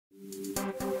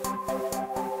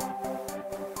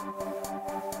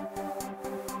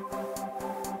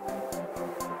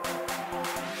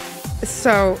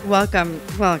So welcome,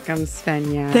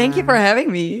 Svenja. Thank you for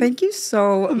having me. Thank you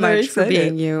so much for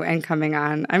being you and coming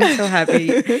on. I'm so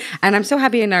happy. And I'm so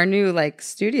happy in our new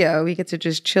studio. We get to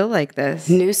just chill like this.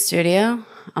 New studio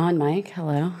on mic.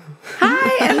 Hello.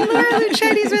 Hi, and Laura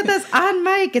Luchetti's with us on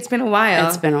mic. It's been a while.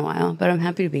 It's been a while, but I'm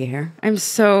happy to be here. I'm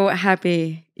so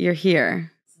happy you're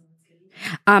here.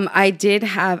 I didn't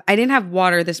have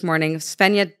water this morning.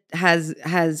 Svenja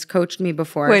has coached me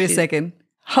before. Wait a second.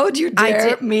 How do you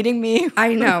dare meeting me?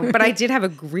 I know, but I did have a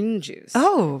green juice.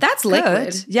 Oh, that's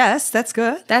liquid. Good. Yes, that's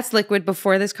good. That's liquid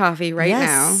before this coffee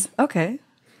now. Okay.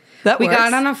 We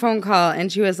got on a phone call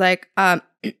and she was like,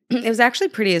 it was actually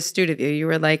pretty astute of you. You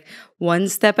were like, one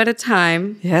step at a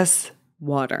time. Yes.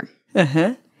 Water.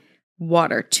 Uh-huh.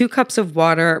 Water. 2 cups of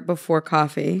water before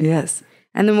coffee. Yes.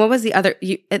 And then what was the other?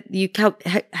 You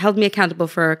held me accountable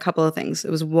for a couple of things.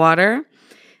 It was water.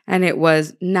 And it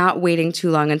was not waiting too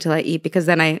long until I eat because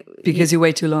you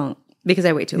wait too long. Because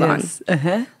I wait too long.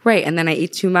 Uh-huh. Right. And then I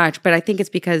eat too much. But I think it's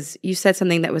because you said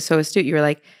something that was so astute. You were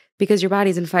like, because your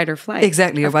body's in fight or flight.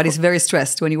 Exactly. Your body's very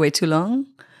stressed when you wait too long.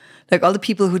 Like all the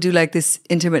people who do this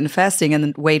intermittent fasting and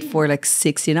then wait for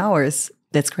 16 hours,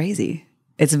 that's crazy.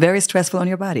 It's very stressful on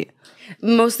your body.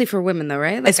 Mostly for women though,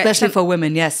 right? Especially for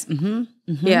women, yes.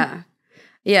 Mm-hmm. Mm-hmm. Yeah.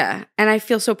 Yeah. And I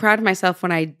feel so proud of myself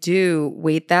when I do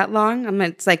wait that long.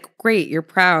 It's like, great, you're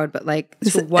proud, but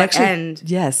to what end?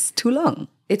 Yes, too long.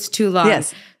 It's too long.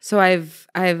 Yes. So I've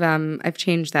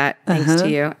changed that thanks to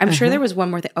you. I'm sure there was one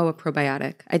more thing. Oh, a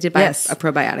probiotic. I did buy a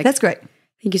probiotic. That's great.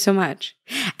 Thank you so much.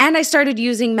 And I started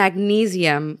using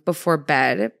magnesium before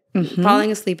bed. Mm-hmm.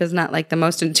 Falling asleep is not the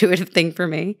most intuitive thing for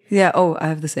me. Yeah. Oh, I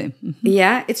have the same. Mm-hmm.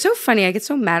 Yeah. It's so funny. I get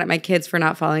so mad at my kids for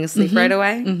not falling asleep right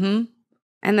away. Mm-hmm.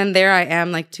 And then there I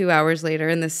am 2 hours later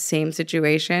in the same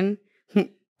situation.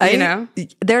 You know?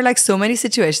 There are so many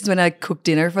situations when I cook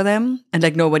dinner for them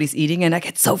and nobody's eating and I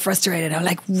get so frustrated. I'm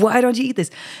like, why don't you eat this?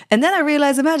 And then I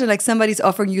realize, imagine somebody's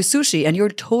offering you sushi and you're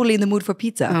totally in the mood for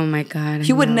pizza. Oh my God.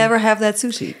 You would never have that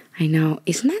sushi. I know.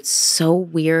 Isn't that so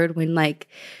weird when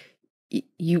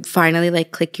you finally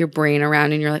click your brain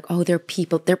around and you're like, oh, they're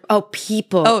people.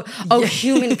 People. Oh,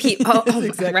 human people. Oh,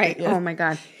 exactly, right. Yes. Oh my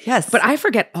God. Yes. But I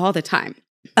forget all the time.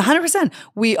 100%.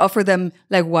 We offer them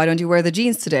why don't you wear the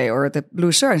jeans today or the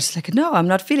blue shirt? And she's like, no, I'm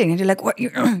not feeling it. And you're like, what?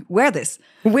 Wear this.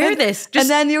 Wear this. Just and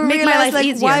then you make realize my life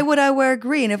easier. Why would I wear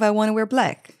green if I want to wear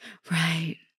black?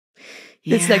 Right.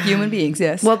 Yeah. It's like human beings,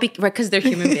 yes. Well, because they're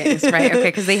human beings, right? Okay,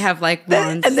 because they have wants.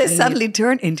 And they suddenly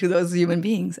turn into those human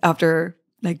beings after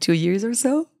 2 years or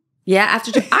so. Yeah,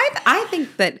 after I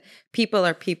think that people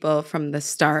are people from the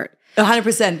start.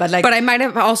 100%, but But I might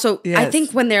have also. Yes. I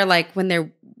think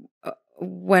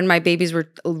when my babies were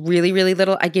really, really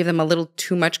little, I gave them a little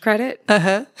too much credit.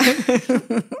 Uh-huh.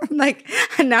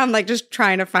 And now I'm just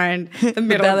trying to find the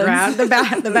middle ground, the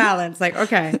balance.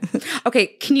 Okay.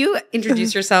 Can you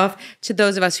introduce yourself to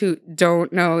those of us who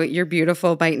don't know your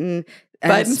beautiful bite and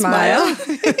smile?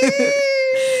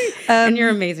 And your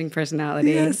amazing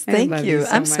personality. Yes, thank you.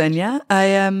 I'm Svenja. I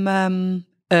am.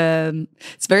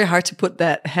 It's very hard to put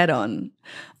that hat on.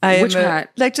 Which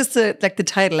hat? Just the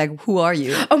title. Who are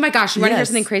you? Oh my gosh! You want to hear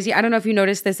something crazy? I don't know if you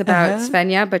noticed this about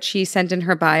Svenja, but she sent in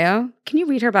her bio. Can you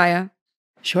read her bio?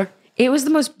 Sure. It was the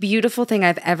most beautiful thing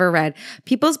I've ever read.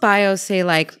 People's bios say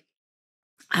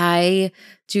I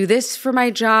do this for my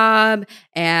job,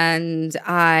 and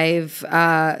I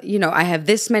have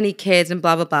this many kids, and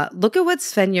blah blah blah. Look at what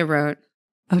Svenja wrote.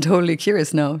 I'm totally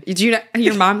curious now. Did you know,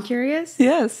 your mom curious?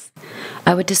 Yes.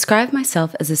 I would describe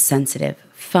myself as a sensitive,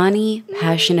 funny,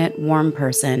 passionate, warm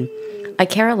person. I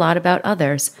care a lot about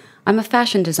others. I'm a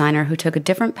fashion designer who took a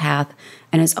different path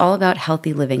and is all about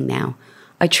healthy living now.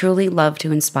 I truly love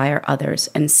to inspire others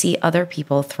and see other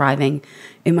people thriving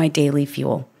in my daily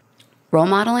fuel. Role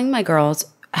modeling my girls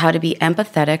how to be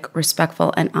empathetic,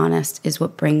 respectful, and honest is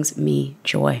what brings me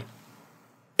joy.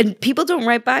 And people don't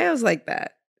write bios like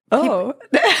that. Oh,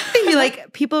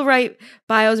 people write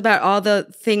bios about all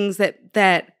the things that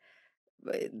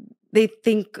they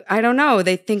think, I don't know,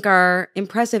 they think are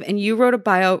impressive. And you wrote a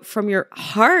bio from your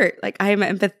heart. I am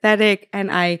empathetic, and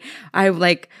I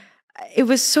it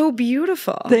was so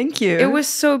beautiful. Thank you. It was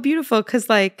so beautiful because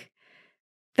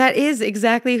that is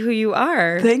exactly who you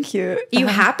are. Thank you. You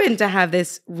happen to have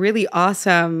this really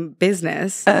awesome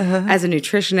business as a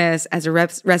nutritionist, as a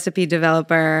recipe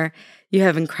developer. You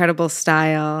have incredible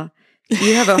style.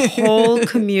 You have a whole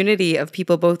community of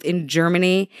people both in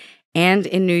Germany and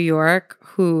in New York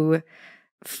who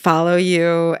follow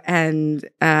you, and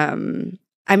and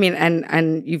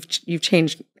you've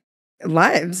changed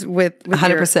lives with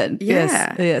 100%.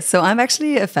 Yes. So I'm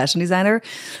actually a fashion designer.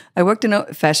 I worked in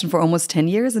fashion for almost 10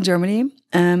 years in Germany.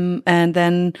 And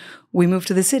then we moved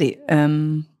to the city.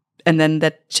 And then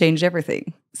that changed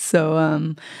everything.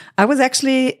 So I was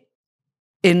actually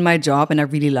in my job and I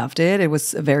really loved it. It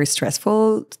was a very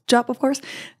stressful job, of course.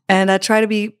 And I tried to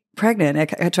be pregnant.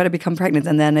 I tried to become pregnant.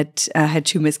 And then I had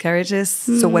 2 miscarriages.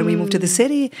 So when we moved to the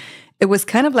city, it was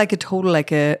kind of like a total,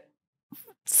 like a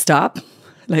stop,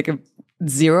 like a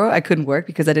zero. I couldn't work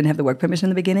because I didn't have the work permission in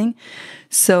the beginning.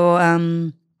 So,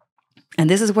 and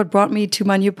this is what brought me to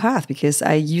my new path, because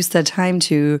I used that time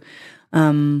to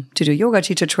do yoga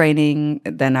teacher training.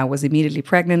 Then I was immediately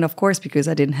pregnant, of course, because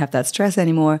I didn't have that stress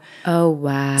anymore. Oh,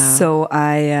 wow. So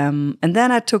and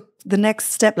then I took the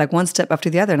next step, like one step after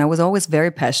the other. And I was always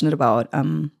very passionate about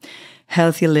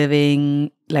healthy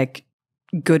living, like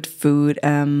good food.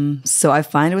 So I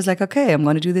finally was like, okay, I'm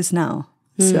going to do this now.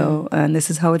 So, and this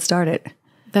is how it started.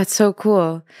 That's so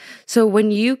cool. So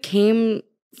when you came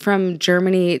from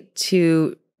Germany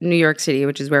to New York City,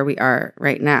 which is where we are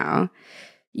right now,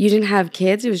 you didn't have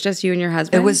kids? It was just you and your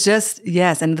husband? It was just,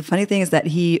 yes. And the funny thing is that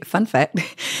fun fact,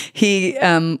 he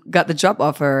got the job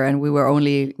offer and we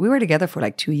were together for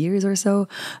like 2 years or so.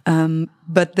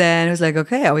 But then it was like,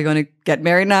 okay, are we going to get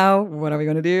married now? What are we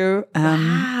going to do?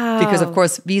 Wow. Because of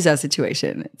course, visa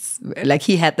situation. It's like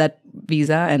he had that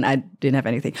visa and I didn't have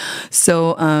anything.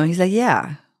 So he's like,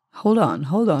 yeah, hold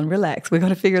on, relax. We're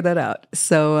going to figure that out.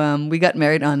 So we got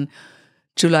married on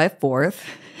July 4th.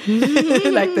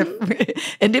 Like the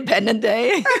Independence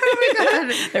Day. Oh my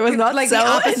God. It was not like so the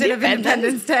opposite of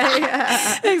Independence Day.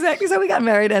 Exactly. So we got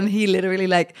married and he literally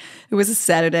it was a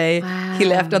Saturday. Wow. He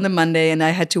left on the Monday and I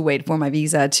had to wait for my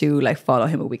visa to follow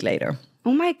him a week later.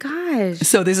 Oh my gosh.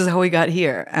 So this is how we got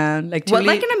here. And like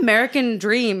an American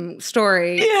dream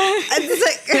story. Yeah.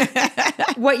 It's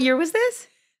like, what year was this?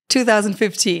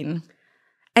 2015.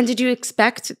 And did you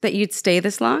expect that you'd stay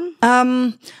this long? I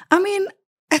mean,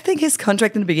 I think his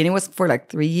contract in the beginning was for like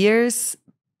 3 years,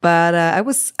 but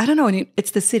I don't know,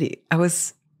 it's the city. I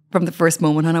was, from the first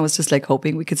moment on, I was just like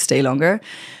hoping we could stay longer.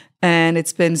 And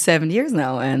it's been 7 years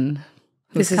now and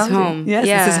this is home. Yes,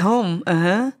 yeah. This is home.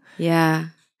 Uh-huh. Yeah.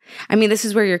 I mean, this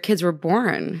is where your kids were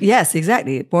born. Yes,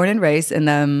 exactly. Born and raised. And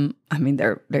I mean,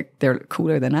 they're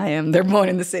cooler than I am. They're born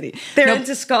in the city. They're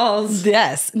into skulls.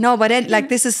 Yes. No, but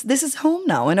this is home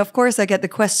now. And of course, I get the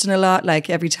question a lot. Like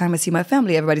every time I see my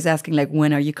family, everybody's asking like,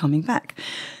 when are you coming back?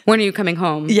 When are you coming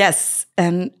home? Yes.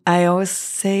 And I always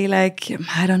say like,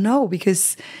 I don't know,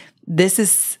 because this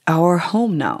is our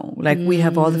home now. Like we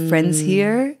have all the friends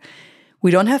here.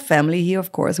 We don't have family here,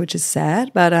 of course, which is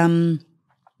sad. But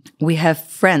we have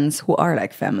friends who are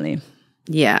like family.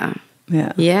 Yeah.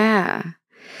 Yeah. Yeah.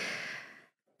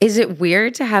 Is it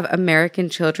weird to have American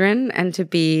children and to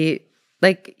be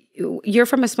like, you're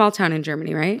from a small town in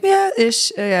Germany, right? Yeah,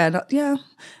 ish. Yeah.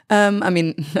 I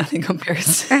mean, nothing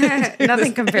compares.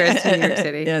 Nothing compares to New York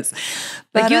City. Yes.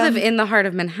 But you live in the heart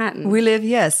of Manhattan. We live,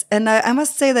 yes. And I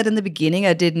must say that in the beginning,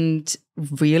 I didn't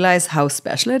realize how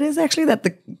special it is actually that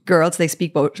the girls, they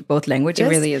speak both languages. It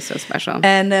really is so special.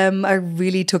 And I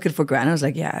really took it for granted. I was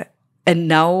like, yeah. And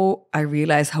now I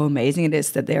realize how amazing it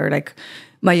is that they're like,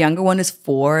 my younger one is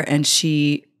 4 and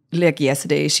she, like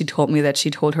yesterday, she told me that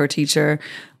she told her teacher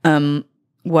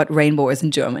what rainbow is in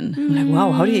German. I'm like,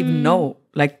 wow, how do you even know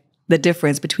like the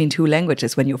difference between 2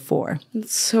 languages when you're 4?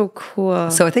 It's so cool.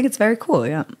 So I think it's very cool,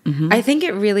 yeah. Mm-hmm. I think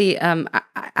it really,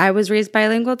 I was raised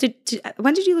bilingual.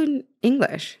 When did you learn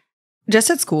English?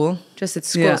 Just at school. Just at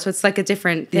school. Yeah. So it's like a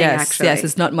different thing, actually. Yes,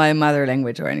 it's not my mother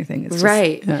language or anything. It's just,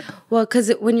 right. Yeah. Well,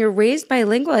 because when you're raised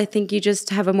bilingual, I think you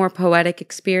just have a more poetic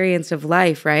experience of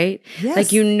life, right? Yes.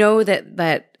 Like you know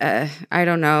that I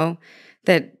don't know,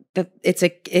 that it's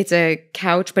a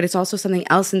couch, but it's also something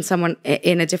else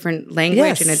in a different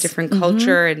language, in a different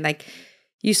culture. And like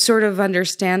you sort of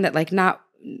understand that like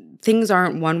things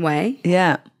aren't one way.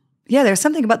 Yeah. Yeah, there's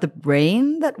something about the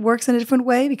brain that works in a different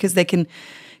way because they can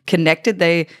connect it.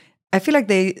 I feel like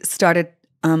they started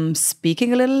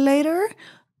speaking a little later,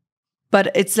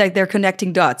 but it's like they're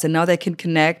connecting dots and now they can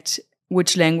connect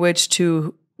which language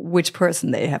to which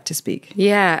person they have to speak.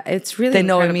 Yeah, it's really They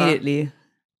know incredible. immediately.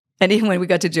 And even when we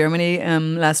got to Germany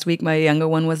last week, my younger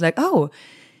one was like, oh,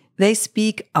 they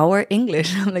speak our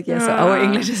English. I'm like, yeah, so our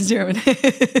English is German.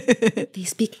 They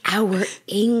speak our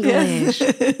English.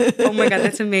 Oh my God,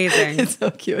 that's amazing. It's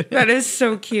so cute. That is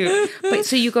so cute. But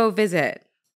so you go visit.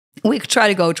 We try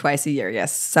to go twice a year,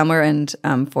 yes. Summer and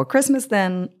for Christmas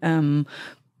then.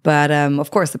 But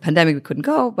of course, the pandemic, we couldn't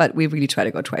go, but we really try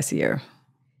to go twice a year.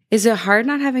 Is it hard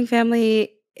not having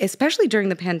family, especially during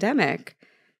the pandemic?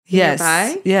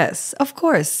 nearby? Yes, of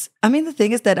course. I mean, the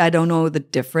thing is that I don't know the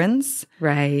difference.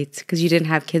 Right, because you didn't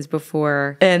have kids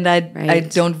before. And I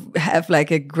don't have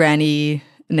like a granny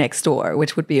next door,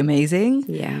 which would be amazing.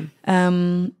 Yeah.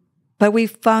 But we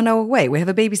found our way. We have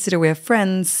a babysitter, we have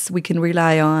friends we can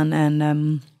rely on.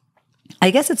 And I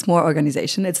guess it's more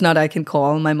organization. It's not I can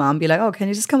call my mom, be like, oh, can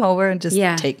you just come over and just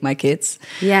take my kids?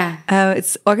 Yeah.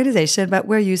 It's organization, but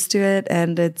we're used to it.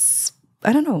 And it's,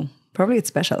 I don't know, probably it's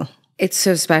special. It's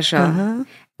so special.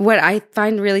 What I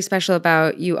find really special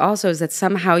about you also is that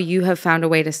somehow you have found a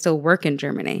way to still work in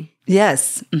Germany.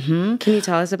 Yes. Can you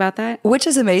tell us about that? Which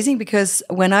is amazing because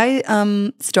when I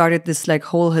started this like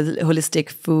whole holistic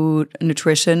food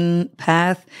nutrition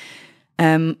path,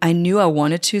 I knew I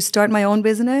wanted to start my own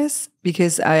business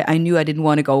because I knew I didn't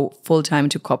want to go full time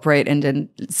to corporate and then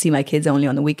see my kids only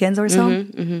on the weekends or so.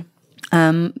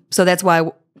 So that's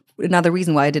why another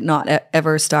reason why I did not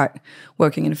ever start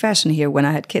working in fashion here when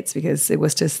I had kids, because it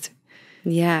was just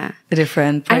a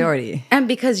different priority. And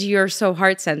because you're so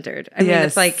heart-centered. I mean,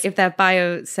 it's like if that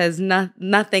bio says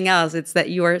nothing else, it's that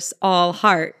you're all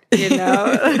heart, you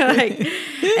know?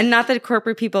 And not that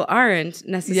corporate people aren't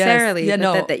necessarily,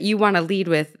 but that you want to lead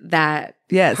with that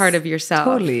part of yourself.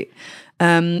 Totally.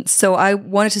 So I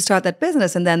wanted to start that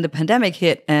business, and then the pandemic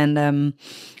hit, and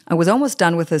I was almost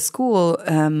done with the school.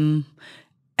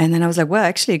 And then I was like, well,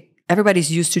 actually,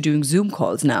 everybody's used to doing Zoom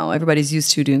calls now. Everybody's used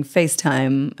to doing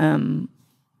FaceTime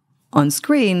on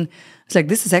screen. It's like,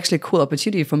 this is actually a cool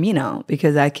opportunity for me now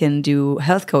because I can do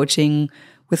health coaching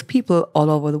with people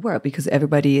all over the world because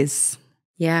everybody is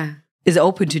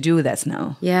open to do this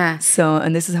now. Yeah. So,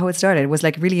 and this is how it started. It was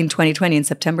like really in 2020, in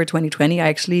September 2020, I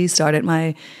actually started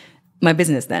my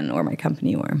business then, or my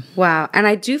company. Wow. And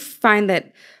I do find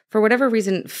that for whatever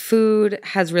reason, food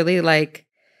has really like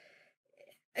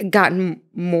gotten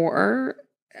more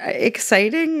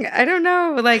exciting. I don't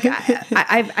know. Like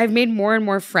I've made more and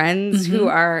more friends who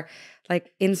are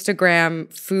like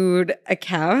Instagram food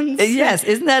accounts. Yes,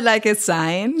 isn't that like a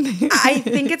sign? I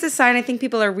think it's a sign. I think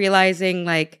people are realizing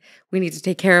like we need to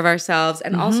take care of ourselves,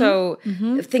 and also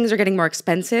things are getting more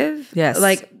expensive. Yes,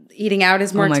 like eating out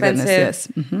is more expensive.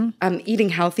 Goodness, yes. Eating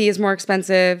healthy is more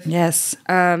expensive. Yes.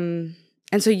 And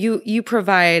so you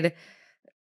provide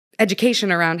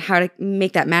education around how to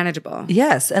make that manageable.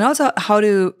 Yes, and also how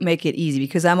to make it easy,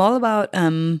 because I'm all about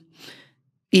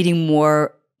eating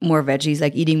more veggies,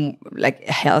 like eating like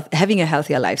having a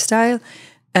healthier lifestyle.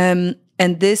 And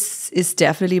this is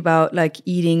definitely about like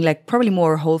eating like probably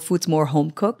more whole foods, more home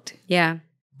cooked. Yeah.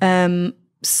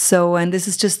 So, and this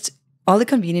is just all the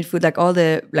convenient food, like all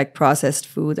the like processed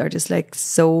food are just like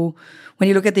so. When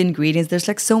you look at the ingredients, there's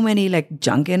like so many like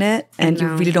junk in it, and you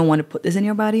really don't want to put this in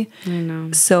your body. I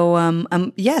know. So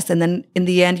yes, and then in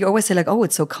the end, you always say like, oh,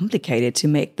 it's so complicated to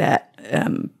make that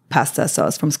pasta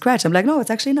sauce from scratch. I'm like, no, it's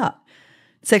actually not.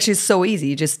 It's actually so easy.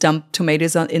 You just dump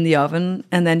tomatoes in the oven,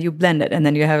 and then you blend it, and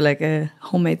then you have like a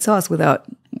homemade sauce without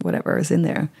whatever is in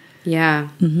there. Yeah.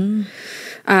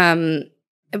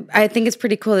 I think it's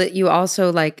pretty cool that you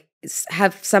also like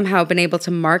have somehow been able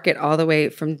to market all the way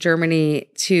from Germany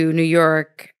to New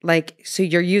York. Like, so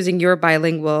you're using your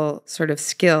bilingual sort of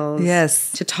skills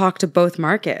to talk to both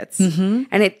markets.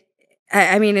 And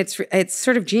it's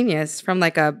sort of genius from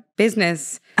like a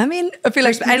business. I mean, I feel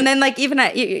like, and then like even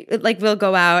like we'll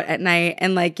go out at night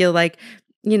and like you'll like,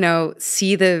 you know,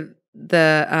 see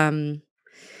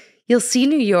you'll see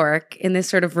New York in this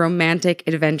sort of romantic,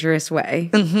 adventurous way,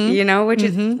 you know, which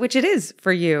it is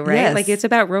for you, right? Yes. Like it's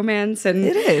about romance, and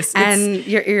it is, and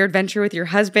your adventure with your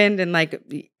husband, and like,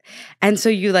 and so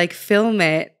you like film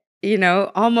it, you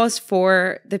know, almost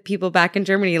for the people back in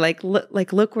Germany. Like,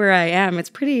 look where I am. It's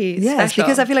pretty special.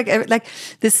 Because I feel like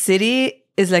this city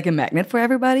is like a magnet for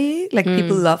everybody. Like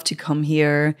people love to come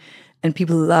here, and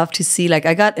people love to see. Like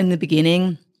I got in the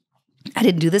beginning, I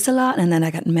didn't do this a lot, and then I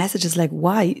got messages like,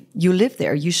 why? You live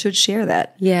there. You should share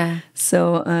that. Yeah.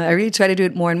 So I really try to do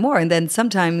it more and more. And then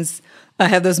sometimes I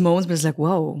have those moments where it's like,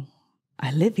 whoa,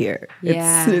 I live here.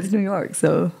 Yeah. It's New York.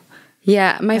 So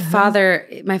yeah, my father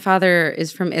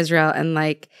is from Israel, and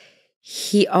like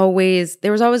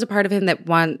there was always a part of him that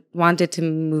wanted to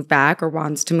move back or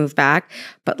wants to move back,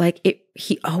 but like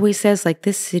he always says like,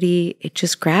 this city, it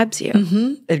just grabs you.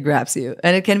 It grabs you,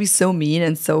 and it can be so mean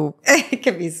and so. It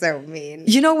can be so mean.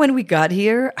 You know, when we got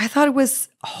here, I thought it was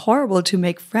horrible to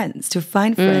make friends, to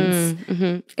find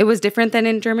friends. It was different than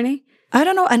in Germany. I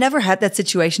don't know. I never had that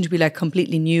situation to be like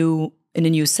completely new in a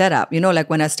new setup. You know, like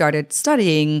when I started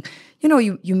studying, you know,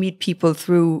 you meet people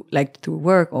through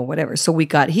work or whatever. So we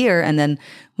got here, and then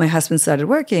my husband started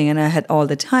working, and I had all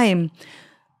the time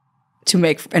to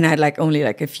make, and I had like only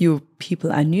like a few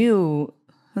people I knew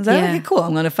I was like, okay, cool.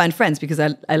 I'm going to find friends because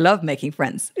I love making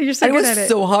friends. You're so good at it. It was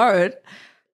so hard.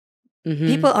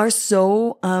 People are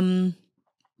so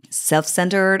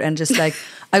self-centered and just like,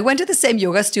 I went to the same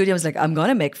yoga studio. I was like, I'm going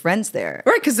to make friends there.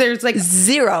 Right, because there's like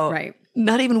zero. Right.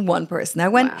 Not even one person. I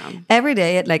went every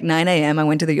day at like 9 a.m. I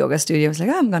went to the yoga studio. I was like,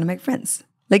 I'm going to make friends.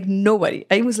 Like nobody.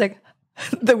 I was like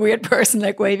the weird person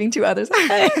like waving to others.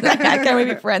 I can't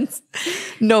really be friends.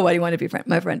 Nobody wanted to be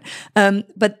my friend.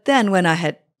 But then when I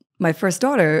had my first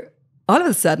daughter, all of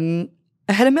a sudden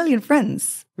I had a million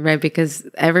friends. Right, because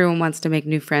everyone wants to make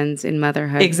new friends in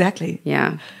motherhood. Exactly.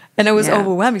 Yeah. And I was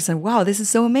overwhelmed because wow, this is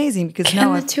so amazing. Because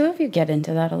Can the two of you get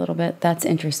into that a little bit? That's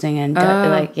interesting. And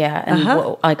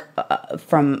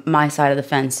from my side of the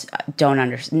fence, don't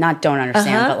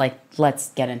understand, but like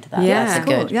let's get into that. Yeah, that's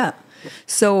cool. good. Yeah.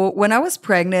 So when I was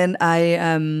pregnant,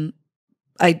 I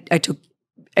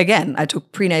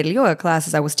took prenatal yoga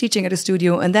classes. I was teaching at a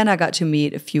studio, and then I got to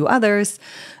meet a few others.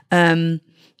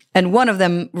 And one of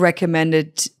them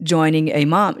recommended joining a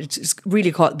mom. It's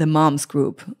really called the Moms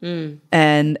Group.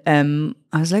 And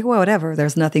I was like, well, whatever.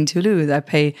 There's nothing to lose. I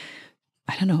pay,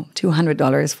 I don't know,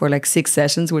 $200 for like 6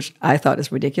 sessions, which I thought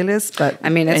is ridiculous. But I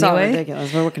mean, it's all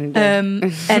ridiculous. What can you do?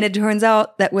 And it turns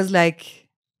out that was like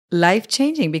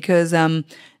life-changing because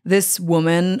this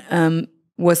woman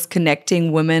was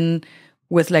connecting women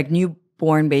with like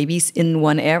newborn babies in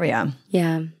one area.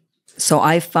 Yeah. So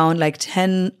I found like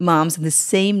 10 moms in the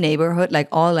same neighborhood, like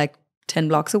all like 10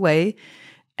 blocks away.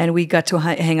 And we got to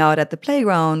hang out at the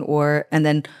playground and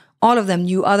then all of them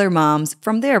knew other moms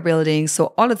from their building.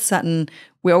 So all of a sudden,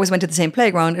 we always went to the same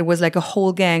playground. It was like a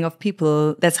whole gang of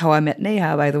people. That's how I met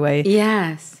Neha, by the way.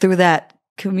 Yes. Through that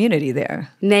community there.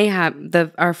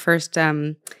 Neha, our first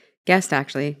guest,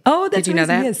 actually. Oh, that's Did you know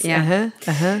that? Yes. Yeah.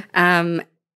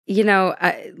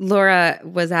 Laura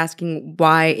was asking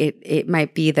why it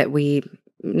might be that we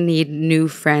need new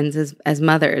friends as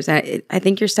mothers. I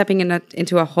think you're stepping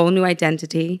into a whole new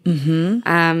identity.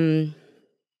 Mm-hmm.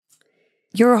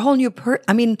 You're a whole new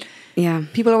I mean, yeah.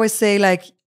 People always say like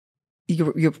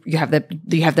you have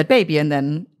that baby, and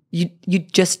then you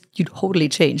totally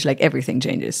change. Like everything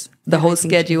changes. The whole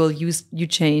schedule you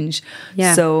change.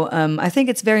 Yeah. So I think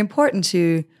it's very important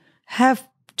to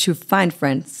find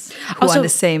friends who are in the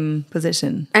same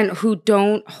position. And who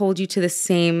don't hold you to the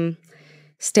same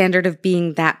standard of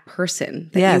being that person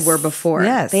that you were before.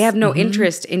 Yes. They have no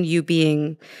interest in you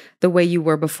being the way you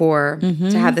were before,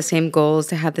 to have the same goals,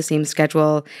 to have the same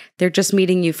schedule. They're just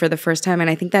meeting you for the first time. And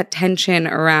I think that tension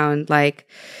around like,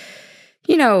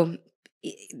 you know,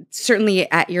 certainly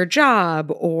at your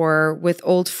job or with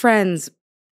old friends,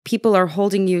 people are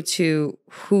holding you to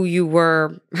who you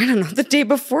were, I don't know, the day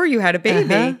before you had a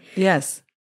baby. Yes.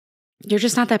 You're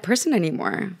just not that person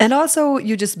anymore. And also,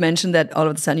 you just mentioned that all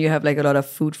of a sudden you have like a lot of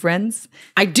food friends.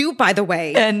 I do, by the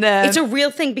way. And it's a real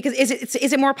thing because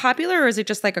is it more popular or is it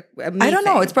just like a me I don't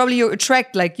know. thing? It's probably you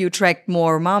attract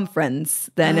more mom friends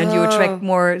then, and you attract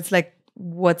more. It's like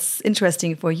what's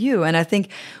interesting for you. And I think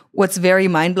what's very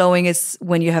mind blowing is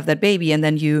when you have that baby and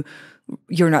then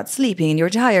you're not sleeping and you're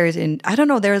tired, and I don't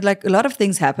know. There's like a lot of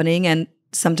things happening, and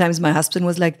sometimes my husband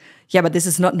was like, yeah, but this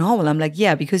is not normal. I'm like,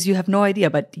 yeah, because you have no idea,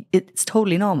 but it's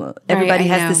totally normal. Everybody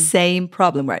has the same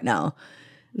problem right now.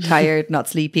 Tired, not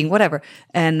sleeping, whatever.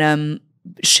 And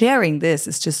sharing this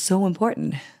is just so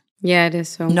important. Yeah, it is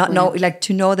so important.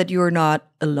 To know that you're not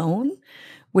alone,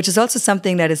 which is also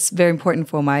something that is very important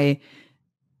for my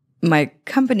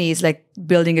company, is like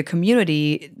building a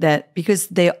community because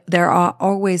there are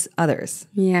always others.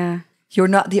 Yeah. You're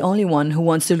not the only one who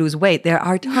wants to lose weight. There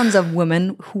are tons of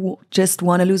women who just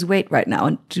want to lose weight right now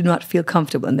and do not feel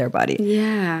comfortable in their body.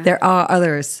 Yeah. There are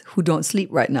others who don't sleep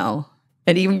right now.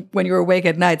 And even when you're awake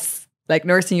at nights, like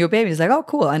nursing your baby, it's like, oh,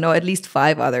 cool. I know at least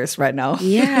 5 others right now.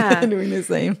 Yeah. Doing the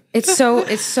same. It's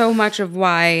so much of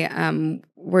why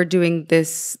we're doing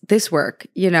this work.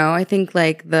 You know, I think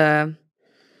like I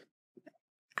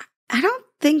don't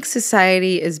think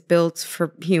society is built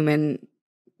for human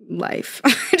life.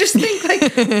 I just think like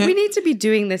we need to be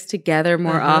doing this together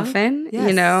more often, yes.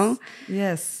 you know?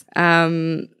 Yes.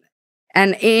 And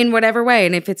in whatever way.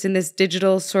 And if it's in this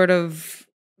digital sort of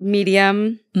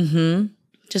medium,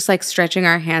 just like stretching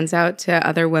our hands out to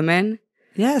other women.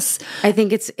 Yes. I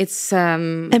think it's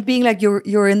and being like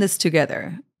you're in this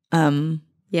together.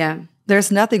 Yeah.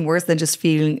 There's nothing worse than just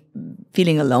feeling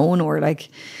alone or like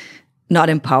not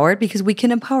empowered, because we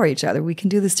can empower each other. We can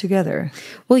do this together.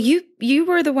 Well, you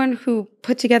were the one who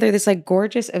put together this like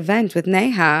gorgeous event with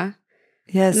Neha.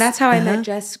 Yes. And that's how I met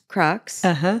Jess Crux.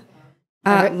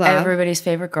 Everybody's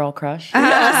favorite girl crush.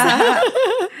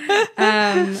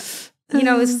 you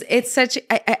know, it's such,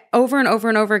 over and over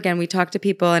and over again, we talk to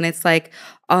people and it's like,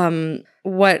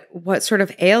 what sort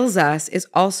of ails us is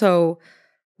also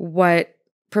what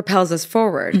propels us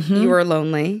forward. You were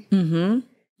lonely.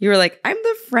 You were like, I'm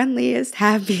the friendliest,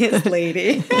 happiest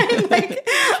lady. I'm like,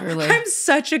 I'm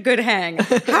such a good hang.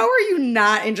 How are you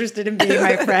not interested in being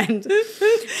my friend?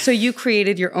 So you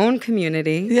created your own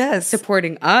community. Yes.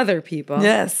 Supporting other people.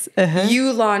 Yes.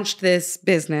 You launched this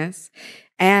business.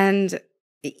 And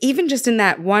even just in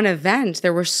that one event,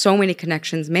 there were so many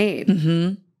connections made.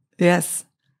 Yes.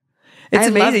 It's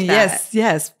amazing.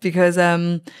 Yes. Because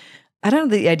I don't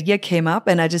know, the idea came up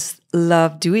and I just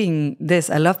love doing this.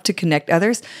 I love to connect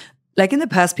others. Like in the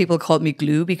past, people called me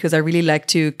glue because I really like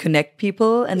to connect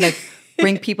people and like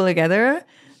bring people together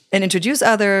and introduce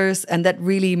others. And that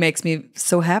really makes me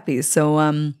so happy. So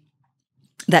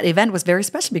that event was very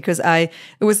special because it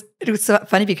was so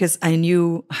funny because I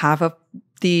knew half of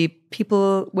the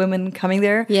women coming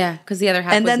there. Yeah, because the other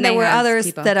half and was then there were others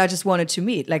people that I just wanted to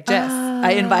meet, like Jess.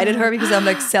 I invited her because I'm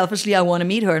like, selfishly, I want to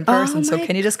meet her in person. So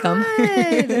can you just come?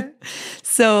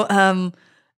 So,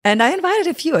 and I invited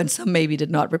a few and some maybe did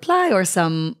not reply or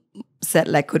some said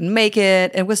like couldn't make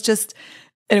it. It was just,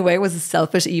 anyway, it was a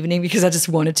selfish evening because I just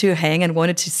wanted to hang and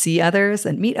wanted to see others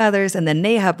and meet others. And then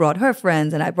Neha brought her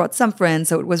friends and I brought some friends.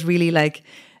 So it was really like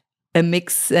a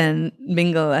mix and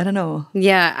mingle. I don't know.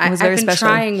 Yeah, I've been special.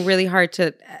 trying really hard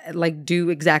to like do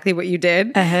exactly what you did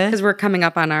because we're coming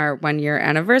up on our 1-year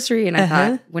anniversary, and I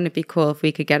thought, wouldn't it be cool if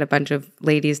we could get a bunch of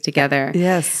ladies together?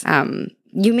 Yes.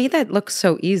 You made that look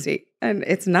so easy, and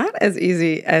it's not as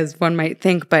easy as one might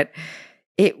think, but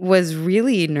it was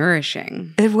really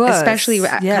nourishing. It was, especially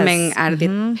coming out of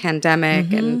the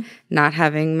pandemic and not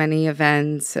having many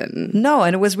events. And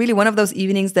it was really one of those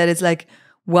evenings that is like,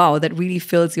 wow, that really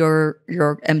fills your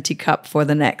empty cup for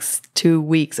the next 2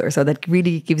 weeks or so. That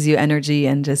really gives you energy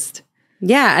and just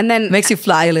and then makes you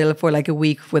fly a little for like a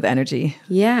week with energy.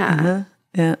 Yeah.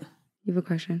 Yeah. You have a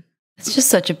question? It's just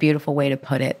such a beautiful way to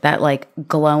put it. That like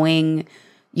glowing,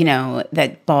 you know,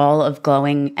 that ball of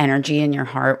glowing energy in your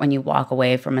heart when you walk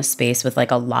away from a space with like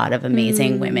a lot of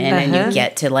amazing women and you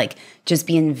get to like just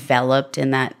be enveloped in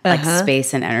that like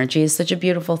space and energy is such a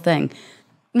beautiful thing.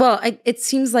 Well, it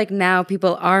seems like now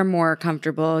people are more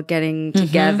comfortable getting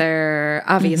together,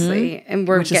 obviously, and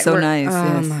which is so nice.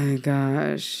 Oh yes. my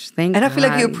gosh, thank And God. I feel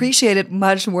like you appreciate it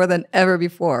much more than ever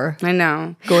before. I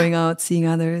know, going out, seeing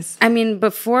others. I mean,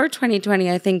 before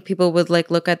 2020, I think people would like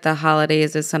look at the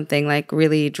holidays as something like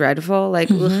really dreadful,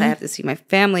 like I have to see my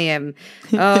family and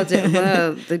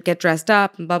get dressed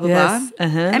up and blah blah blah,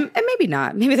 and maybe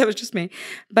not, maybe that was just me,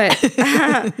 but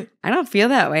I don't feel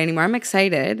that way anymore. I'm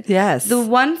excited. Yes. The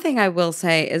one thing I will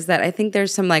say is that I think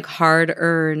there's some like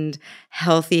hard-earned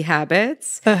healthy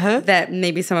habits that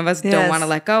maybe some of us don't want to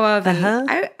let go of. And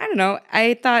I don't know.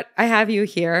 I thought I have you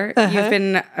here. You've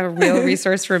been a real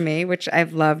resource for me, which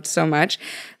I've loved so much.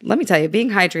 Let me tell you,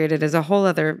 being hydrated is a whole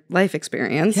other life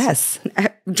experience. Yes.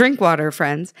 Drink water,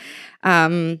 friends.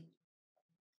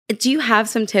 Do you have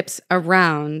some tips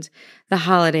around the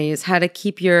holidays, how to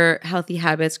keep your healthy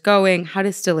habits going, how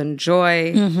to still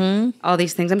enjoy all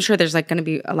these things? I'm sure there's like going to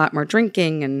be a lot more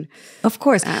drinking and of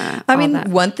course. I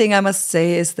mean, one thing I must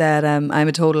say is that I'm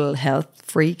a total health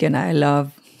freak and I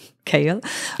love kale.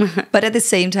 But at the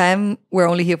same time, we're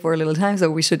only here for a little time,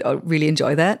 so we should really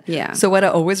enjoy that. Yeah. So what I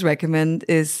always recommend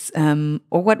is,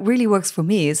 or what really works for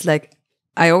me is like,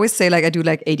 I always say like I do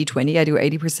like 80-20. I do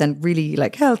 80% really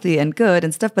like healthy and good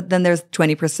and stuff, but then there's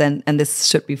 20% and this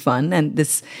should be fun. And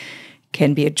this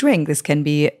can be a drink. This can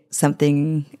be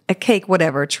something, a cake,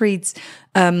 whatever, treats.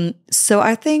 So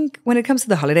I think when it comes to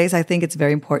the holidays, I think it's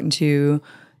very important to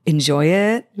enjoy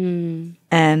it.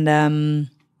 And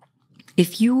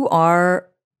if you are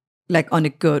like on a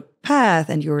good path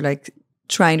and you're like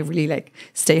trying to really like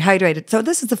stay hydrated. So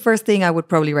this is the first thing I would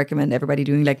probably recommend everybody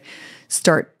doing, like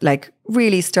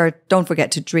don't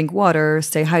forget to drink water,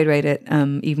 stay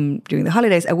hydrated, even during the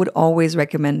holidays. I would always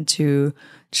recommend to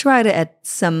try to add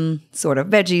some sort of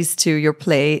veggies to your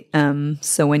plate.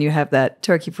 So when you have that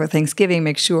turkey for Thanksgiving,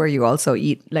 make sure you also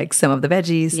eat like some of the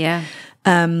veggies. Yeah.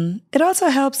 It also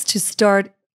helps to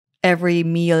start every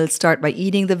meal, start by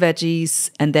eating the veggies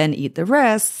and then eat the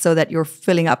rest so that you're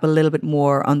filling up a little bit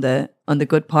more on the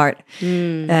good part.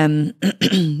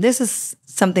 This is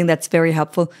something that's very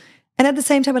helpful. And at the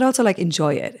same time, I'd also like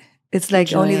enjoy it. It's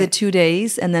like only the 2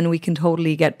 days and then we can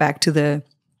totally get back to the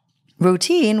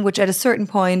routine, which at a certain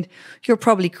point you're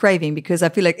probably craving, because I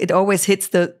feel like it always hits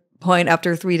the point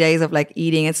after 3 days of like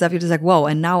eating and stuff, you're just like, whoa,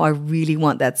 and now I really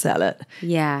want that salad.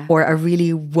 Yeah. Or I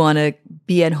really want to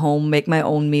be at home, make my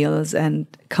own meals and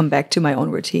come back to my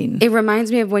own routine. It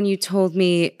reminds me of when you told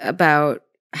me about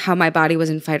how my body was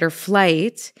in fight or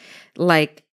flight.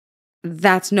 Like,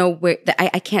 that's no way,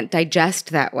 I can't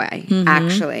digest that way,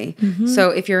 actually. So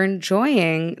if you're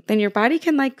enjoying, then your body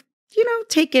can like,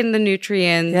 take in the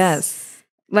nutrients. Yes.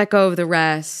 Let go of the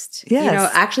rest. Yes.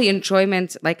 Actually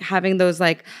enjoyment, like having those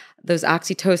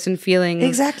oxytocin feelings.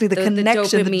 Exactly. The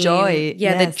connection, the joy.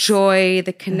 Yeah, yes. The joy,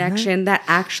 the connection, that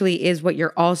actually is what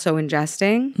you're also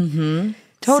ingesting.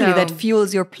 Totally. That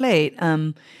fuels your plate.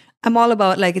 I'm all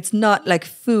about like, it's not like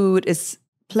food is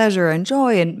pleasure and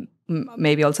joy and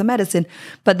maybe also medicine.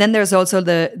 But then there's also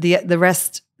the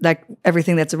rest, like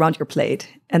everything that's around your plate.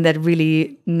 And that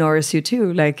really nourishes you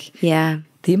too. Like,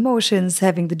 the emotions,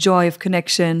 having the joy of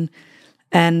connection.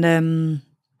 And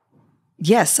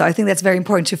yes, so I think that's very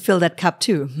important to fill that cup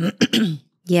too.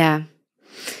 Yeah.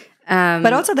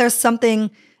 But also there's something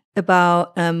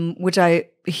about, which I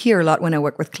hear a lot when I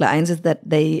work with clients, is that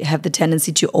they have the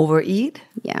tendency to overeat.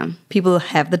 Yeah. People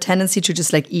have the tendency to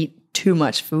just like eat too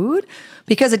much food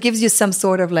because it gives you some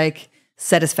sort of like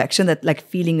satisfaction, that like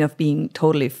feeling of being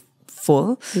totally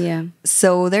full. Yeah.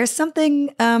 So there's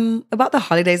something about the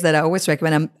holidays that I always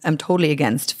recommend. I'm totally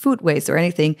against food waste or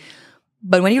anything.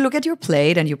 But when you look at your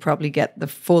plate, and you probably get the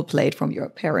full plate from your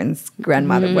parents,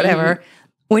 grandmother, whatever,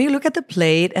 when you look at the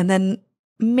plate and then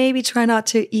maybe try not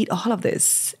to eat all of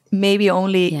this, maybe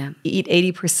only eat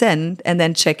 80% and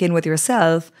then check in with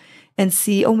yourself and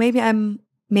see, oh, maybe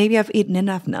I've eaten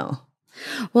enough now.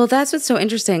 Well, that's what's so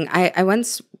interesting. I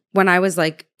once, when I was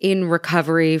like in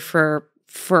recovery for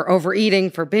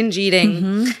overeating, for binge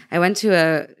eating, I went to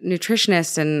a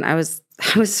nutritionist, and I was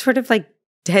sort of like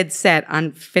dead set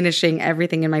on finishing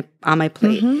everything on my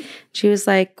plate. She was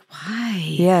like, "Why?"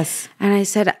 Yes. And I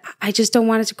said, "I just don't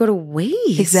want it to go to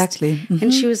waste." Exactly.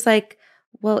 And she was like,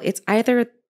 "Well, it's either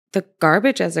the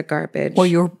garbage as a garbage, or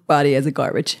your body as a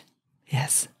garbage."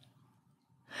 Yes.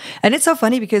 And it's so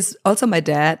funny because also my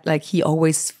dad, like, he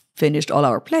always finished all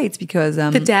our plates because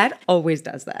the dad always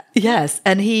does that. Yes.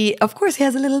 And he, of course, he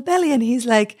has a little belly, and he's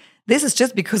like, this is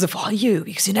just because of all you,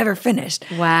 because you never finished.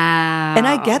 Wow. And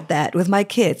I get that with my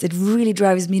kids. It really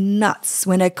drives me nuts.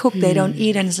 When I cook, they don't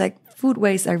eat, and it's like food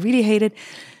waste. I really hate it.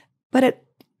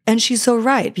 And she's so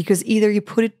right, because either you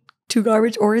put it to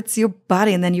garbage or it's your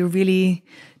body, and then you really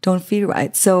don't feel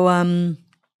right. So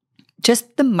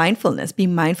just the mindfulness, be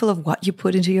mindful of what you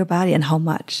put into your body and how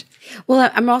much.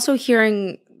 Well, I'm also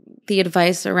hearing the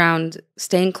advice around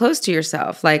staying close to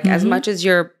yourself. Like, as much as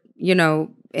you're,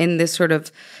 in this sort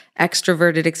of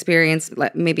extroverted experience,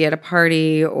 like maybe at a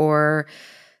party or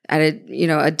at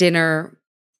a dinner,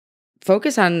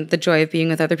 focus on the joy of being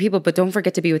with other people, but don't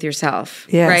forget to be with yourself.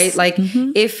 Yes. Right? Like,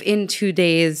 if in 2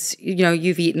 days,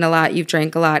 you've eaten a lot, you've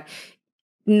drank a lot,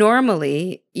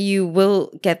 normally you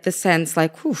will get the sense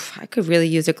like, I could really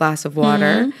use a glass of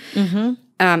water.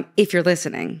 If you're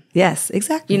listening. Yes,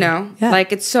 exactly.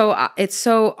 Like it's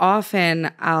so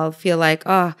often I'll feel like,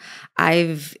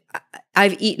 I've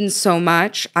eaten so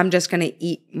much, I'm just going to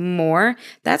eat more.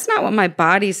 That's not what my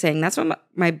body's saying. That's what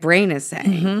my brain is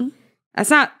saying. That's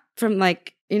not from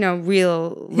like,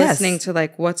 real listening to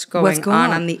like what's going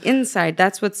on the inside.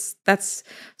 That's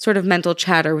sort of mental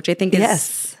chatter, which I think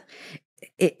is,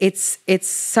 it's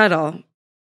subtle.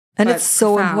 And it's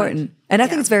so profound. Important. And I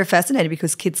think it's very fascinating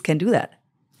because kids can do that.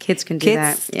 Kids can do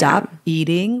that. Kids stop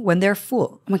eating when they're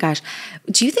full. Oh my gosh.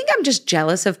 Do you think I'm just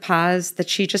jealous of Paz, that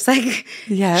she just like,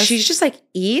 she just like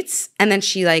eats, and then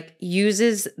she like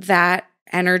uses that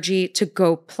energy to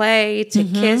go play, to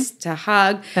kiss, to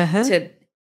hug, to,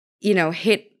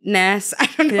 hit Ness. I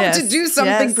don't know, to do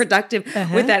something productive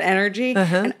with that energy.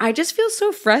 And I just feel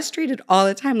so frustrated all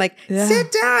the time. Like,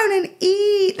 sit down and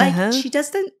eat. Like, she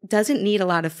doesn't need a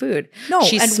lot of food. No,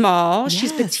 she's small.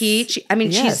 She's petite.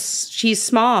 She's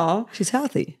small. She's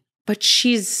healthy. But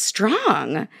she's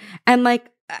strong. And like,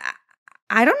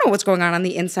 I don't know what's going on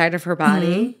the inside of her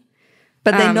body.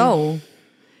 But they know.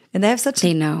 And they have such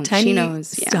a tiny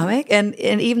stomach. And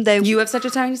even they... You have such a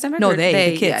tiny stomach? No,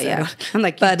 the kids. Yeah. I'm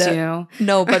like, you do.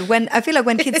 No, but I feel like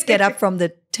when kids get up from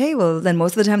the table, then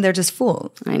most of the time they're just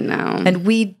full. I know. And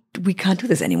we can't do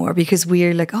this anymore because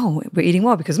we're like, we're eating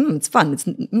more because it's fun. It's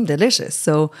delicious.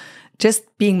 So just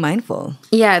being mindful.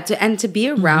 Yeah. To be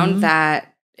around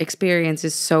that experience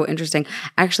is so interesting.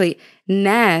 Actually,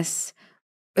 Ness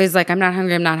is like, I'm not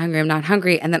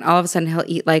hungry. And then all of a sudden he'll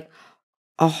eat like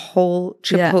a whole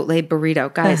Chipotle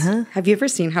burrito. Guys, have you ever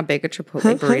seen how big a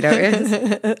Chipotle burrito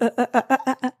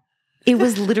is? It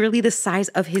was literally the size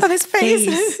of his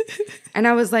face. And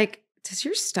I was like, does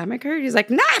your stomach hurt? He's like,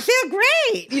 nah, I feel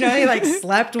great. You know, he like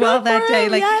slept well that day.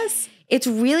 Like, yes. It's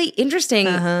really interesting,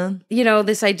 you know,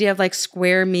 this idea of like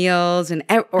square meals and,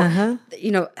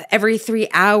 you know, every 3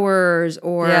 hours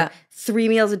or 3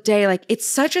 meals a day. Like, it's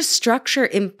such a structure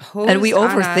imposed and we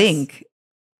overthink. On us.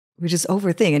 We just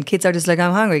overthink. And kids are just like,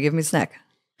 I'm hungry, give me a snack.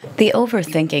 The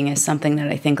overthinking is something that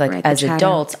I think, like, as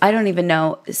adults, I don't even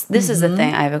know. This is the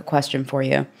thing. I have a question for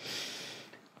you.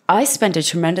 I spent a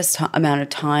tremendous amount of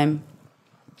time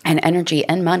and energy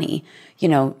and money, you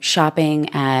know, shopping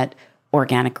at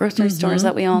organic grocery stores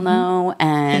that we all know,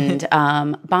 and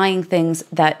buying things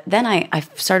that then I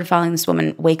started following this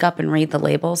woman, Wake Up and Read the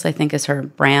Labels, I think is her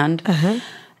brand.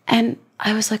 And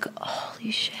I was like,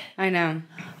 holy shit. I know.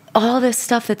 All this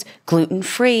stuff that's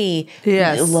gluten-free,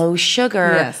 low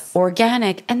sugar,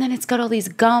 organic, and then it's got all these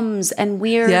gums and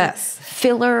weird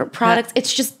filler products.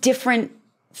 It's just different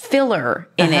filler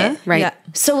in it. Right. Yeah.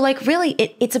 So like really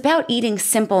it's about eating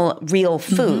simple, real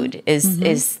food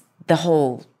is the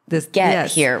whole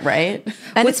here, right?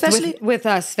 And especially with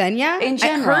Svenja in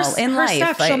general, in her life,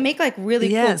 stuff, like, she'll make like really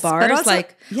cool bars, also,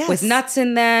 like with nuts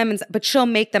in them, but she'll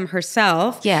make them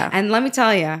herself. Yeah, and let me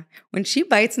tell you, when she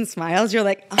bites and smiles, you're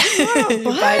like, oh,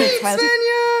 bite,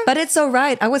 Svenja. But it's so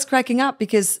right. I was cracking up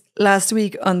because last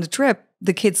week on the trip,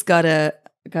 the kids got a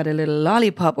little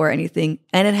lollipop or anything,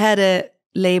 and it had a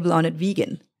label on it,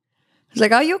 vegan. I was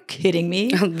like, are you kidding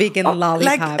me? A vegan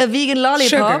lollipop, like a vegan lollipop.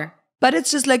 Sugar. But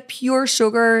it's just like pure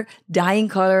sugar, dying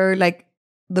color, like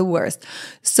the worst.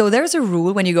 So there's a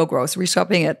rule when you go grocery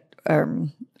shopping at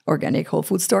organic Whole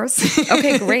Food stores.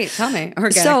 Okay, great. Tell me.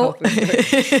 Organic Whole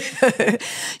Food.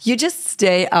 You just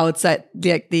stay outside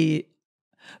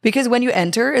because when you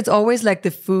enter, it's always like the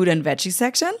food and veggie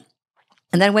section.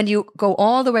 And then when you go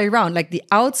all the way around, like the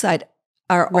outside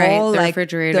are all like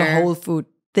the whole food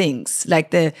things,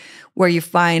 like where you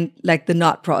find like the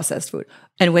not processed food.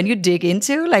 And when you dig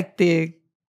into like the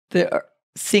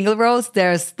single rows,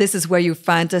 this is where you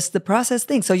find just the processed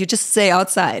things. So you just stay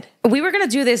outside. We were gonna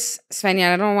do this,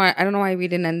 Svenja. I don't know why we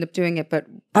didn't end up doing it, but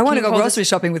I want to go grocery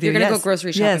shopping with you. You're gonna go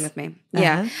grocery shopping with me.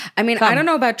 Yeah. I mean, I don't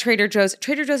know about Trader Joe's.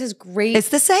 Trader Joe's has great. It's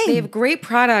the same. They have great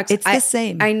products. It's the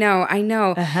same. I know.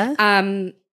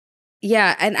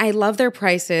 Yeah, and I love their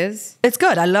prices. It's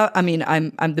good.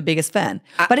 I'm the biggest fan.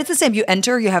 But it's the same. You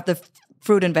enter, you have the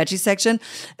fruit and veggie section,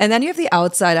 and then you have the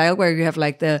outside aisle where you have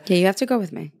like you have to go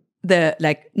with me. The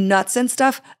like nuts and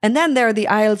stuff. And then there are the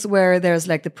aisles where there's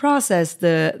like the processed,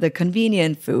 the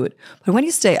convenient food. But when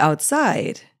you stay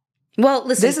outside, well,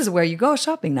 listen, this is where you go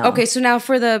shopping now. Okay, so now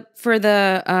for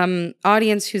the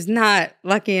audience who's not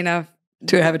lucky enough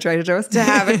to have a Trader Joe's, to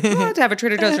have a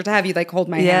Trader Joe's, or to have you like hold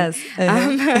my hand,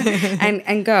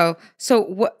 and go.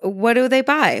 So what do they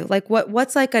buy? Like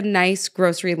what's like a nice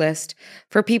grocery list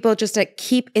for people just to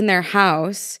keep in their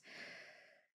house,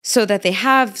 so that they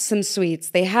have some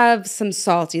sweets, they have some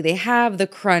salty, they have the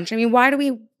crunch. I mean,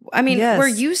 we're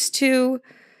used to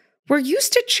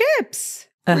chips.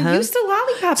 We're used to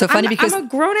lollipops. So funny because I'm a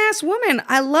grown-ass woman.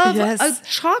 I love a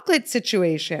chocolate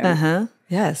situation.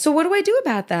 Yes. So what do I do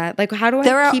about that? Like, how do I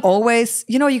There are always,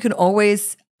 you can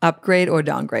always upgrade or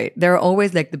downgrade. There are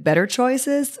always like the better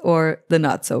choices or the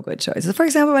not so good choices. For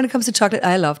example, when it comes to chocolate,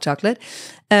 I love chocolate.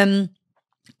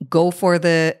 Go for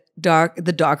the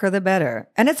darker the better.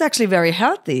 And it's actually very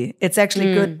healthy. It's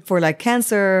actually good for like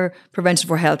cancer prevention,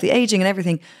 for healthy aging and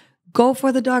everything. Go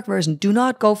for the dark version. Do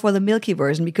not go for the milky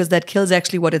version, because that kills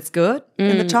actually what is good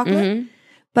in the chocolate.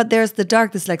 But there's the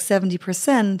dark that's like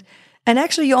 70%. And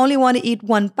actually you only want to eat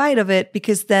one bite of it,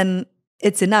 because then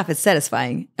it's enough. It's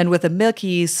satisfying. And with the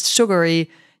milky, sugary,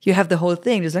 you have the whole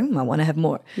thing. Just like, I want to have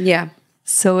more. Yeah.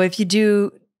 So if you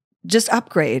do, just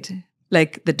upgrade.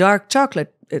 Like the dark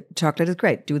chocolate is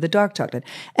great. Do the dark chocolate.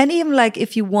 And even like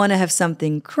if you want to have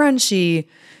something crunchy,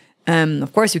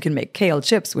 of course you can make kale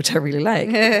chips, which I really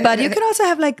like. But you can also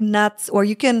have like nuts, or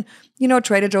you can,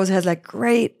 Trader Joe's has like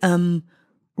great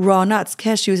raw nuts,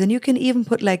 cashews, and you can even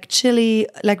put like chili,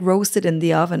 like roasted in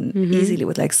the oven easily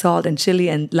with like salt and chili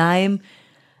and lime.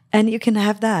 And you can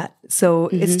have that. So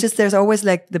it's just, there's always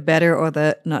like the better or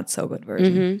the not so good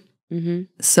version.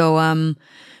 So,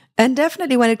 and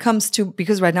definitely when it comes to,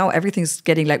 because right now everything's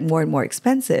getting like more and more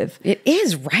expensive. It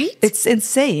is, right? It's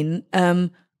insane.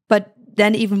 But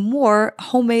then even more,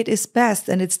 homemade is best,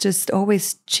 and it's just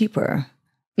always cheaper.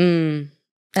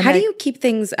 How do you keep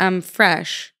things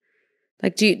fresh?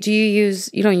 Like, do you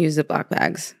don't use Ziploc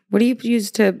bags. What do you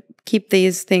use to keep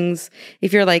these things?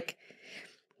 If you're like,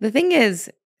 the thing is,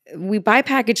 we buy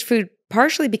packaged food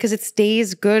partially because it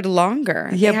stays good longer.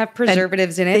 They have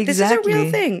preservatives in it. Exactly. This is a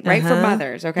real thing, right? For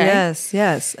mothers, okay?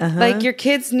 Yes. Like your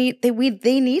kids need they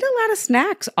need a lot of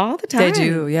snacks all the time. They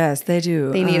do. Yes, they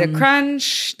do. They need a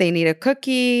crunch. They need a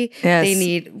cookie. Yes. They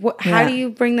need. How do you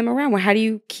bring them around? How do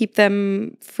you keep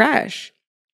them fresh?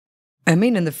 I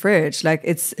mean, in the fridge, like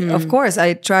it's. Of course,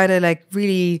 I try to like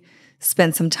really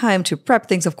spend some time to prep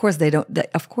things. Of course, they don't.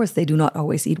 Of course, they do not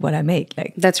always eat what I make.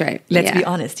 Like that's right. Let's be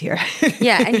honest here.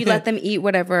 Yeah, and you let them eat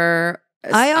whatever.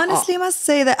 I honestly must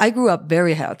say that I grew up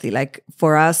very healthy. Like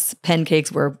for us,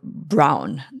 pancakes were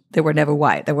brown. They were never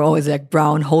white. They were always like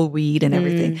brown, whole wheat and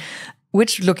everything.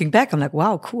 Which, looking back, I'm like,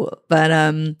 wow, cool. But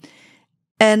of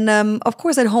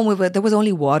course, at home there was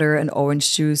only water and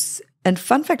orange juice. And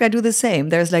fun fact, I do the same.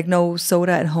 There's like no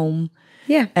soda at home.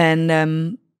 Yeah.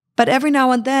 And but every now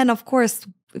and then, of course,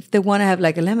 if they want to have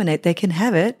like a lemonade, they can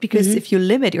have it. Because if you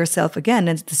limit yourself again,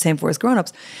 and it's the same for us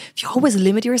grown-ups, if you always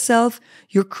limit yourself,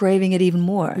 you're craving it even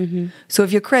more. So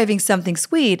if you're craving something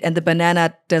sweet and the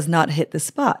banana does not hit the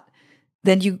spot,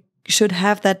 then you should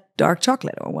have that dark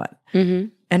chocolate or what.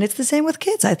 And it's the same with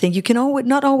kids. I think you can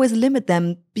not always limit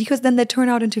them because then they turn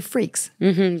out into freaks.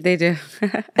 They do.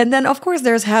 And then, of course,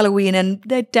 there's Halloween, and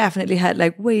they definitely had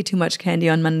like way too much candy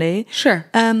on Monday. Sure.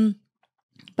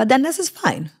 But then this is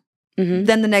fine.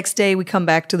 Then the next day we come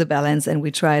back to the balance and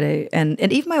we try to, and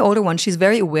even my older one, she's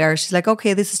very aware. She's like,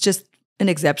 okay, this is just an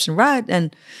exception, right?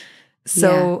 And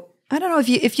so I don't know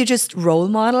if you just role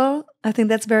model, I think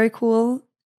that's very cool.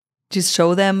 Just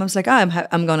show them. I was like, I'm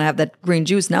going to have that green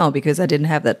juice now because I didn't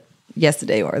have that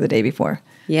yesterday or the day before.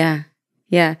 Yeah.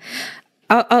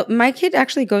 My kid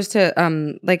actually goes to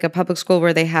like a public school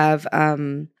where they have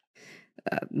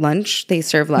lunch. They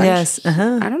serve lunch. Yes.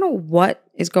 I don't know what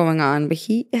is going on, but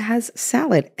he has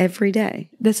salad every day.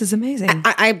 This is amazing.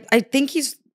 I think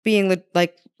he's being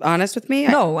like honest with me.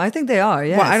 No, I think they are.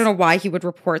 Yes. Well, I don't know why he would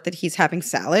report that he's having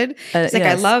salad. It's like,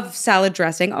 I love salad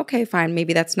dressing. Okay, fine.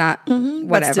 Maybe that's not whatever.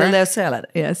 But still there's salad.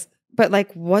 Yes. But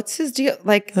like, what's his deal?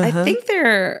 Like, I think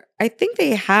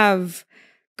they have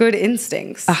good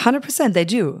instincts. 100%. They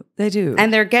do.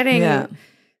 And they're getting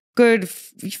good,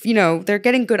 they're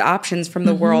getting good options from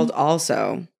the world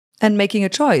also. And making a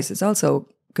choice is also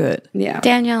good. Yeah.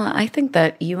 Daniella, I think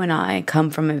that you and I come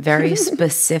from a very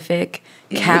specific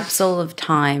capsule of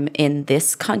time in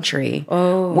this country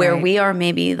where we are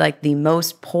maybe like the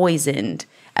most poisoned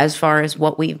as far as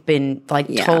what we've been like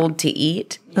told to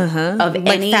eat of like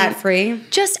any fat-free.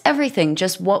 Just everything,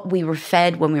 just what we were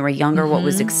fed when we were younger, what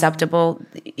was acceptable.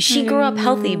 She grew up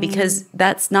healthy because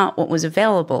that's not what was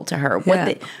available to her.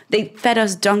 What they fed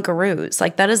us Dunkaroos.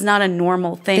 Like that is not a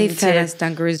normal thing. They fed us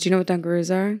Dunkaroos. Do you know what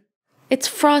Dunkaroos are? It's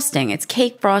frosting. It's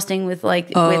cake frosting with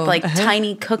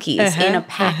tiny cookies in a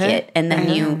packet, and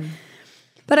then you.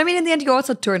 But I mean, in the end, you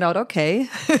also turned out okay.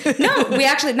 No, we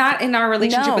actually not in our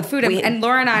relationship with food, and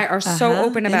Laura and I are so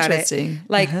open about it.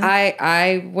 Like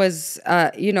I was,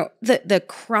 the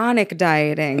chronic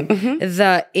dieting,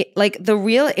 the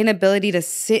real inability to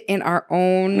sit in our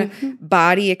own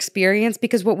body experience,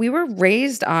 because what we were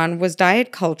raised on was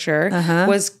diet culture,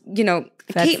 was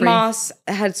Kate Moss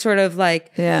had sort of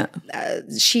like,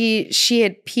 she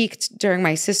had peaked during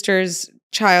my sister's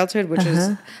childhood,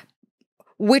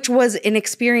 which was an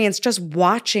experience just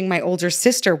watching my older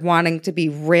sister wanting to be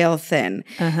rail thin,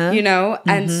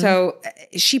 and so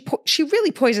she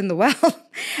really poisoned the well.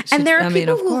 And there are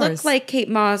people who look like Kate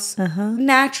Moss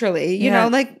naturally,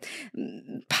 like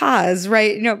Paz,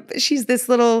 right? She's this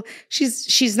little,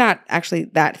 she's not actually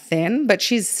that thin, but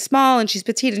she's small and she's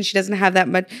petite and she doesn't have that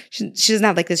much, she doesn't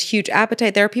have like this huge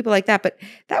appetite. There are people like that, but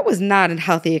that was not a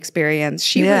healthy experience.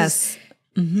 She was...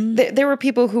 There were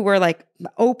people who were like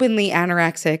openly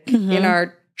anorexic in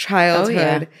our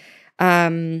childhood.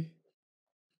 And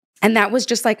that was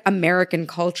just like American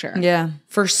culture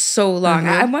for so long.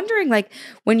 I'm wondering, like,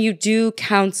 when you do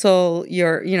counsel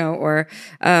your, or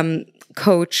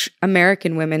coach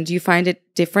American women, do you find it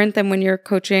different than when you're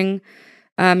coaching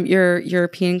your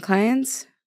European clients?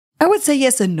 I would say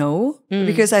yes and no,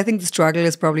 because I think the struggle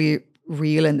is probably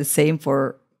real and the same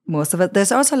for most of it.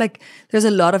 There's also there's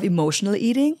a lot of emotional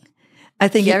eating. I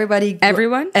think everywhere.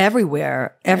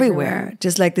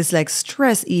 Just like this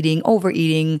stress eating,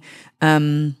 overeating,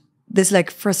 this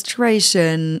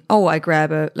frustration. Oh, I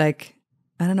grab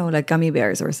gummy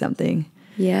bears or something.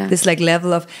 Yeah. This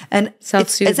level of, and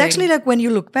it's actually like when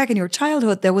you look back in your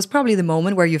childhood, there was probably the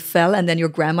moment where you fell and then your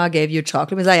grandma gave you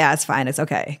chocolate. It's like, yeah, it's fine. It's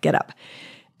okay. Get up.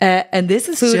 And this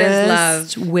is food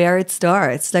just where it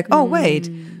starts. Like, oh, wait,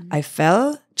 I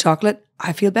fell, chocolate,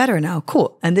 I feel better now.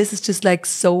 Cool. And this is just like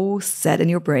so set in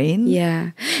your brain.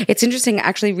 Yeah. It's interesting.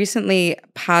 Actually, recently,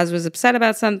 Paz was upset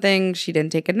about something. She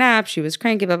didn't take a nap. She was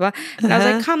cranky, blah, blah. And I was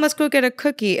like, come, let's go get a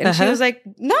cookie. And she was like,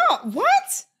 no,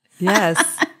 what? Yes.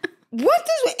 What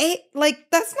does, like,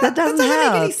 that doesn't make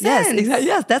any sense. Yes, exactly.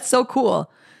 Yes, that's so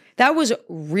cool. That was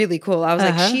really cool. I was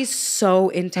like, she's so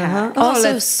intact.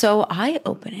 Also so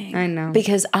eye-opening. I know.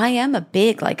 Because I am a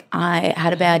big, like, I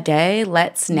had a bad day.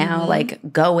 Let's now,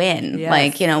 like, go in. Yes.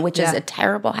 Like, you know, which is a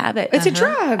terrible habit. It's a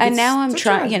drug. And now I'm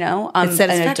trying, you know, I'm an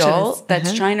adult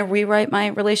that's trying to rewrite my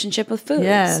relationship with food.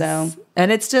 Yes. So.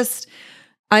 And it's just,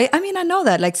 I mean, I know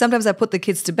that. Like, sometimes I put the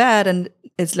kids to bed and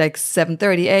it's like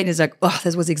 7:30, 8, and it's like, oh,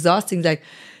 this was exhausting. Like,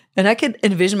 and I could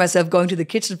envision myself going to the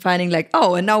kitchen, finding like,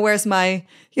 oh, and now where's my,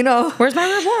 you know, where's my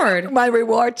reward? My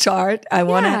reward chart. I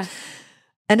want to.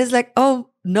 And it's like, oh,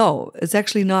 no, it's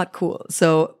actually not cool.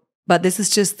 So, but this is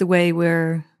just the way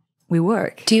we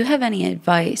work. Do you have any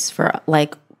advice for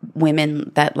like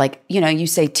women that like, you know, you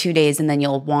say 2 days and then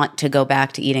you'll want to go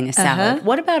back to eating a salad?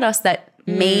 What about us that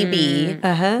maybe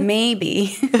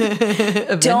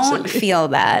don't feel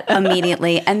that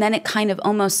immediately, and then it kind of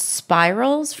almost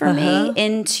spirals for me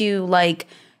into like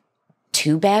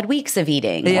 2 bad weeks of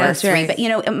eating or 3 but you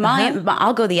know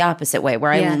I'll go the opposite way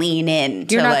where I lean in.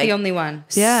 You're not the only one.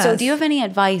 So do you have any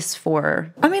advice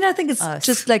for I mean, I think it's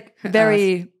just like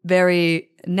very very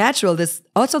natural, this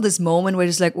moment where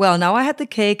it's like, well, now I had the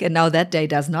cake and now that day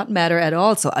does not matter at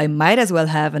all, so I might as well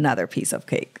have another piece of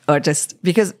cake, or just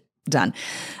because done.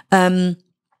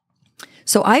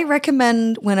 So I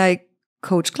recommend, when I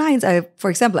coach clients,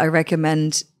 for example, I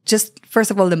recommend just,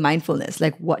 first of all, the mindfulness,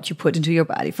 like what you put into your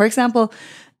body. For example,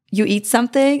 you eat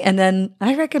something and then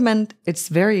I recommend, it's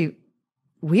very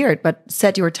weird, but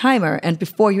set your timer. And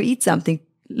before you eat something,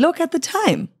 look at the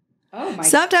time. Oh my!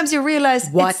 Sometimes you realize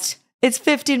it's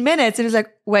 15 minutes and it's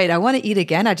like, wait, I want to eat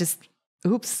again.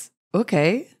 Oops,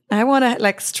 okay. I want to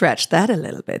like stretch that a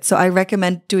little bit. So I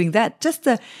recommend doing that, just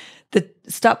the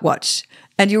stopwatch,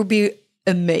 and you'll be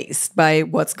amazed by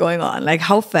what's going on, like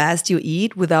how fast you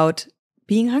eat without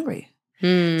being hungry.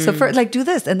 So for like, do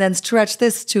this and then stretch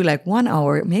this to like 1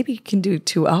 hour. Maybe you can do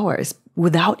 2 hours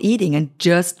without eating and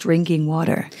just drinking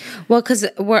water. Well, because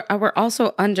we're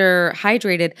also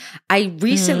underhydrated. I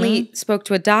recently spoke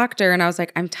to a doctor and I was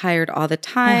like, I'm tired all the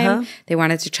time. They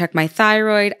wanted to check my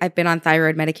thyroid. I've been on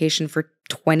thyroid medication for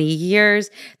 20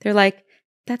 years. They're like,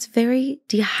 that's very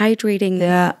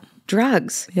dehydrating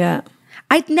drugs. Yeah.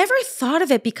 I'd never thought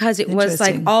of it because it was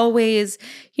like always,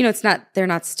 you know, they're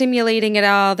not stimulating at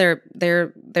all.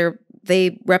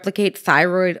 They replicate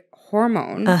thyroid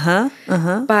hormone.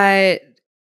 But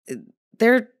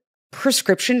they're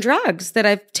prescription drugs that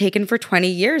I've taken for 20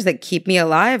 years that keep me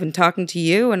alive and talking to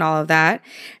you and all of that.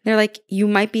 They're like, you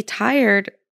might be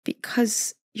tired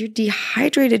because you're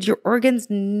dehydrated. Your organs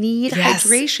need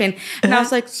hydration. And I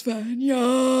was like,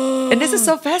 Svenja. And this is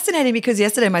so fascinating because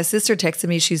yesterday my sister texted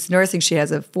me. She's nursing. She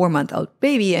has a 4-month-old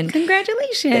baby. And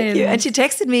congratulations. Thank you. And she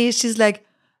texted me. She's like,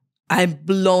 I'm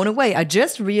blown away. I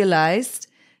just realized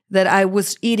that I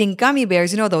was eating gummy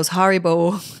bears, you know, those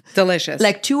Haribo. Delicious.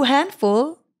 Like 2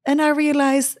 handful. And I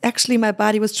realized actually my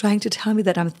body was trying to tell me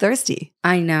that I'm thirsty.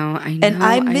 I know. And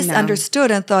I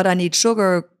misunderstood and thought I need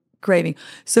sugar craving.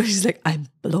 So she's like, I'm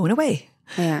blown away.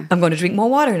 Yeah. I'm going to drink more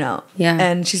water now. Yeah.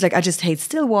 And she's like, I just hate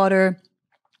still water.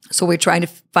 So we're trying to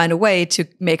find a way to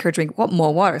make her drink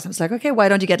more water. So I was like, okay, why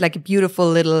don't you get like a beautiful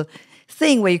little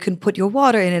thing where you can put your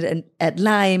water in it and add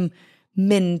lime,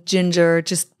 mint, ginger,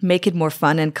 just make it more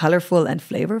fun and colorful and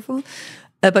flavorful.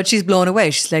 But she's blown away.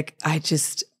 She's like,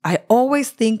 I always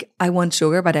think I want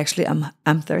sugar, but actually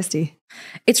I'm thirsty.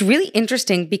 It's really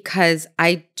interesting because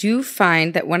I do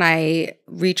find that when I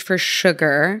reach for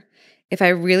sugar, if I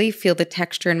really feel the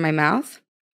texture in my mouth,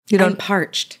 I'm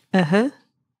parched. And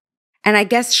I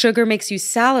guess sugar makes you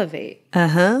salivate.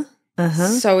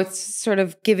 So it's sort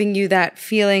of giving you that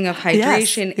feeling of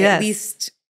hydration, at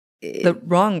least.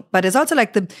 But it's also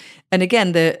like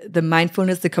the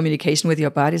mindfulness, the communication with your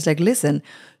body is like, listen,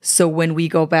 so when we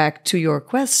go back to your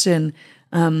question,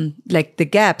 like the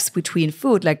gaps between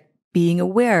food, like being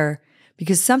aware,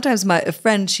 because sometimes a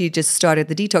friend, she just started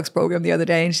the detox program the other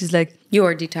day and she's like,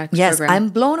 your detox program. Yes, I'm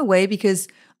blown away because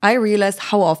I realized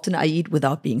how often I eat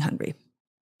without being hungry.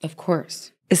 Of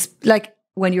course. It's like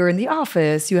when you're in the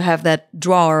office, you have that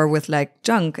drawer with like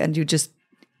junk and you just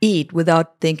eat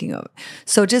without thinking of it.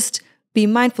 So just be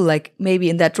mindful, like maybe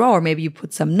in that drawer, maybe you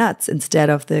put some nuts instead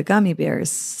of the gummy bears.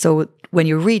 So when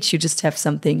you reach, you just have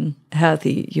something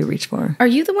healthy you reach for. Are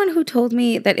you the one who told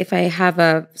me that if I have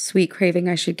a sweet craving,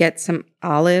 I should get some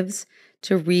olives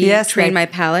to retrain my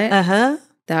palate?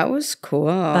 That was cool.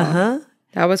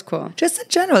 That was cool. Just in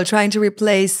general, trying to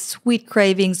replace sweet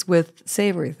cravings with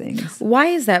savory things. Why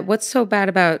is that? What's so bad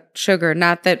about sugar?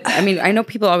 Not that, I mean, I know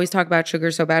people always talk about sugar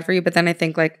is so bad for you, but then I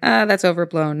think like, that's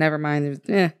overblown. Never mind.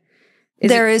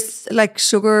 There is like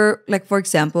sugar, like for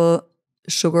example,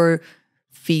 sugar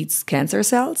feeds cancer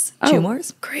cells,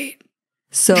 tumors. Great.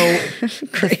 So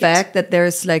the fact that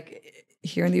there's like,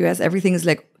 here in the US, everything is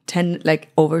like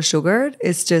over sugared,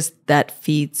 is just that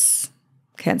feeds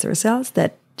cancer cells,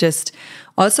 that just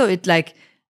also it like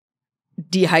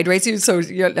dehydrates you, so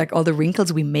you're like all the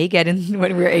wrinkles we may get in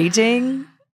when we're aging,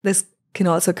 this can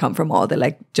also come from all the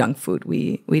like junk food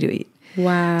we do eat.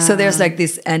 Wow. So there's like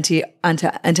these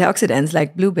antioxidants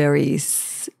like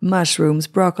blueberries, mushrooms,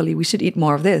 broccoli. We should eat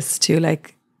more of this to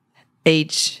like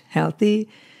age healthy.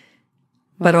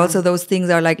 But also those things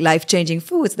are like life-changing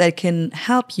foods that can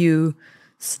help you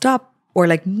stop or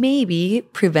like maybe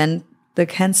prevent the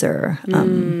cancer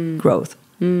growth.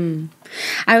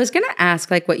 I was going to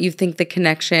ask like what you think the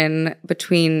connection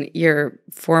between your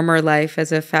former life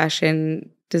as a fashion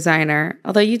designer,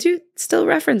 although you do still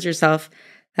reference yourself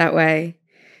that way,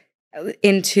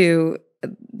 into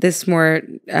this more,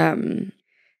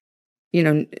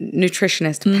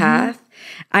 nutritionist path.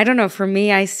 I don't know. For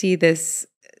me, I see this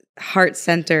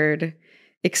heart-centered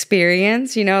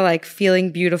experience, like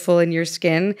feeling beautiful in your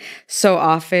skin so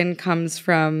often comes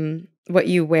from what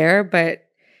you wear, but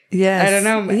yes. I don't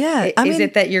know. Yeah. Is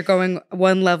it that you're going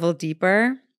one level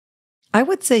deeper? I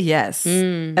would say yes.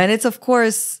 And it's of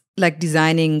course like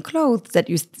designing clothes that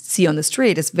you see on the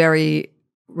street is very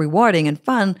rewarding and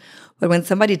fun. But when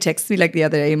somebody texts me, like the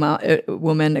other day,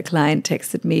 a client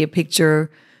texted me a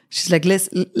picture. She's like,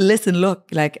 listen, look,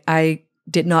 like I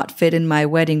did not fit in my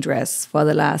wedding dress for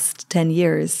the last 10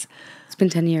 years. It's been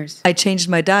 10 years. I changed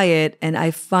my diet and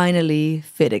I finally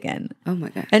fit again. Oh my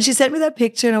God. And she sent me that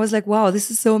picture and I was like, wow, this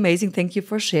is so amazing. Thank you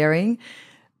for sharing.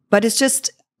 But it's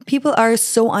just, people are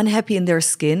so unhappy in their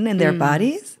skin and their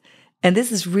bodies. And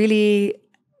this is really,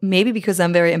 maybe because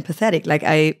I'm very empathetic, like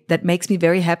that makes me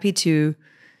very happy to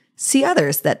see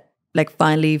others that like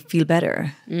finally feel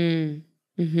better.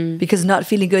 Because not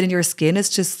feeling good in your skin is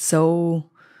just so,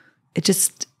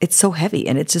 it's so heavy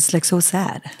and it's just like so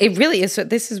sad. It really is. So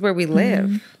this is where we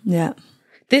live. Yeah.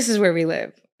 This is where we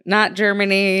live. Not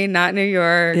Germany, not New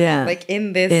York. Yeah. Like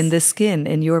in this. In the skin,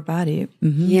 in your body.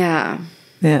 Yeah.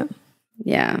 Yeah.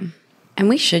 Yeah. And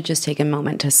we should just take a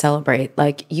moment to celebrate.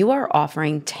 Like, you are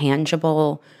offering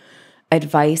tangible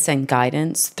advice and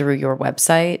guidance through your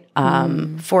website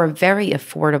for a very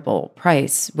affordable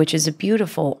price, which is a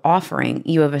beautiful offering.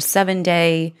 You have a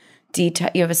 7-day you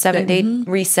have a 7-day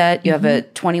reset. You have a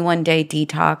 21-day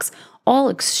detox, all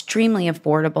extremely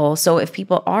affordable. So if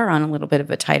people are on a little bit of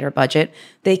a tighter budget,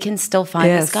 they can still find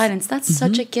this guidance. That's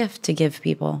such a gift to give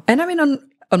people. And I mean, on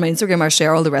my Instagram, I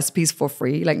share all the recipes for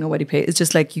free. Like nobody pays. It's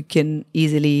just like you can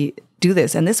easily do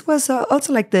this. And this was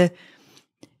also like the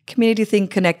community thing,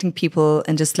 connecting people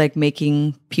and just like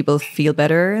making people feel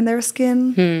better in their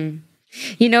skin.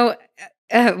 You know,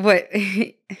 what...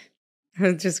 I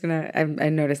was just I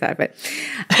noticed that, but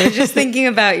I was just thinking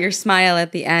about your smile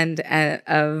at the end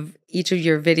of each of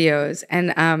your videos.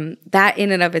 And that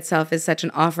in and of itself is such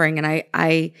an offering. And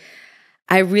I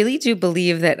really do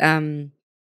believe that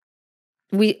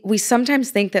we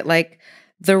sometimes think that like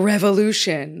the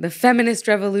revolution, the feminist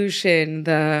revolution,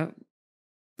 the,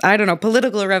 I don't know,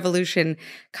 political revolution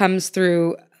comes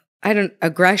through,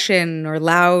 aggression or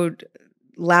loud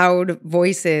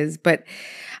voices. But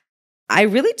I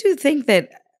really do think that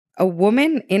a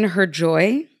woman in her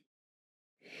joy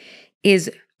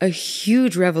is a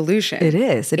huge revolution. It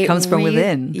is. It comes from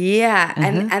within. Yeah.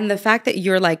 And the fact that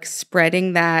you're like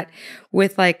spreading that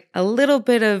with like a little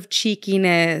bit of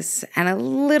cheekiness and a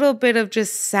little bit of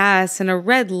just sass and a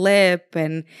red lip,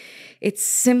 and it's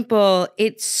simple.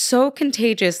 It's so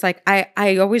contagious. Like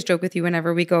I always joke with you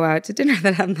whenever we go out to dinner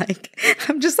that I'm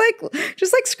just like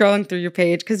scrolling through your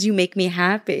page because you make me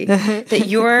happy. That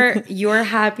your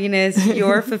happiness,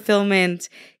 your fulfillment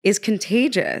is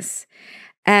contagious.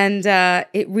 And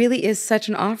it really is such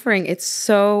an offering. It's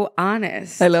so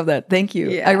honest. I love that. Thank you.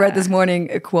 Yeah. I read this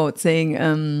morning a quote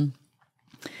saying,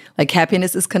 like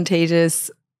happiness is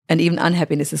contagious and even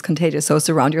unhappiness is contagious. So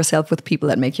surround yourself with people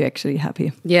that make you actually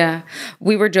happy. Yeah.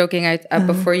 We were joking.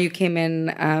 Before you came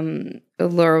in,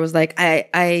 Laura was like,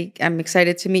 I'm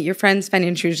excited to meet your friend, Svenja.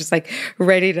 And she was just like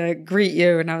ready to greet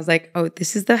you. And I was like, oh,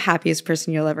 this is the happiest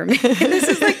person you'll ever meet. This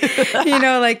is like,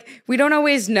 like we don't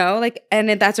always know, like, and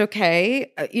that's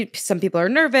okay. Some people are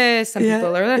nervous. Some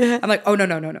people are, I'm like, oh, no.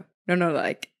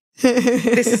 Like,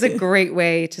 this is a great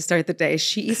way to start the day.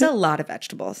 She eats a lot of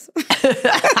vegetables.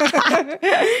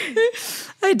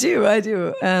 I do.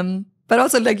 But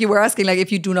also, like you were asking, like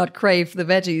if you do not crave the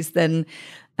veggies, then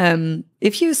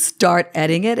if you start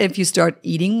adding it, if you start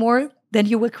eating more, then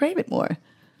you will crave it more.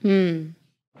 Well,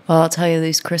 I'll tell you,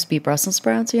 these crispy Brussels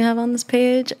sprouts you have on this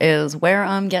page is where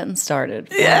I'm getting started.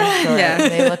 Yeah. Sure. Yeah.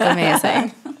 They look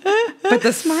amazing. But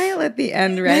the smile at the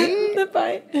end, right? The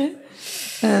bite.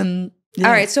 Yeah.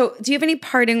 All right. So do you have any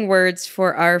parting words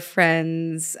for our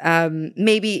friends?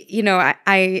 Maybe,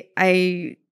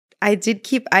 I do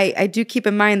keep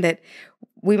in mind that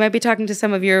we might be talking to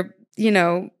some of your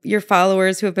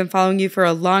followers who have been following you for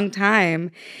a long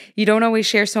time. You don't always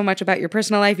share so much about your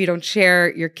personal life. You don't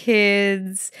share your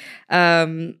kids.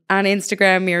 On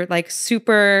Instagram, you're like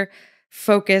super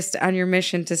focused on your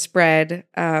mission to spread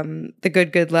the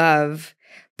good love.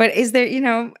 But is there,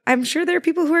 I'm sure there are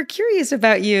people who are curious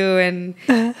about you and,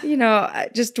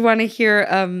 just want to hear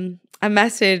a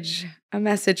message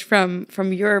from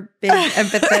your big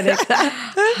empathetic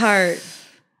heart.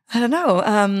 I don't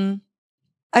know.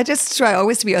 I just try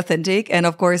always to be authentic, and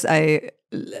of course, I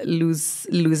lose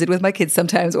it with my kids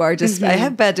sometimes, or just I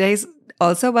have bad days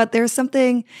also. But there's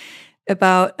something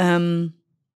about I'm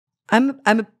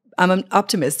an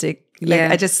optimistic.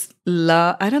 Like I just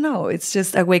love. I don't know. It's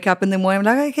just I wake up in the morning.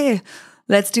 I'm like, okay,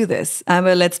 let's do this. I'm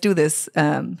a let's do this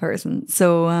person.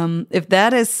 So if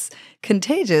that is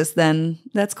contagious, then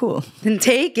that's cool. Then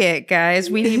take it, guys.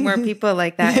 We need more people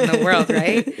like that in the world,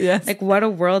 right? Yes. Like what a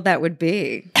world that would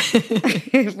be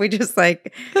if we just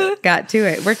got to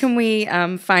it. Where can we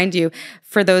find you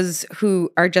for those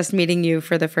who are just meeting you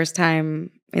for the first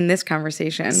time in this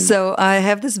conversation? So I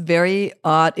have this very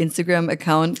odd Instagram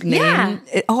account name.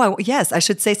 Yeah. Yes, I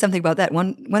should say something about that.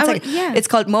 One second. Yeah. It's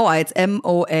called Moai. It's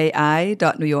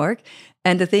MOAI.NewYork.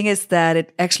 And the thing is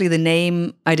that the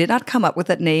name, I did not come up with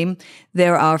that name.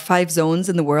 There are 5 zones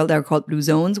in the world that are called blue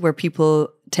zones where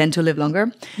people tend to live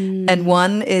longer. And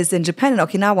one is in Japan and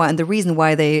Okinawa. And the reason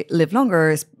why they live longer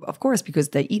is, of course, because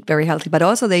they eat very healthy, but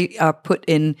also they are put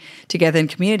together in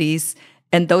communities.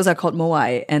 And those are called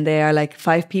moai. And they are like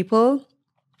 5 people.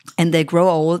 And they grow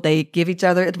old, they give each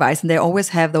other advice, and they always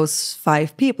have those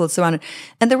 5 people surrounded.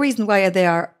 And the reason why they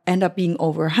end up being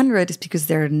over 100 is because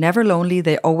they're never lonely.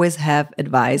 They always have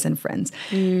advice and friends.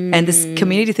 And this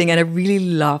community thing, and I really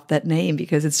love that name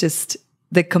because it's just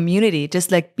the community, just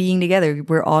like being together.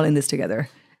 We're all in this together.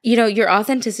 Your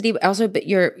authenticity, but also, but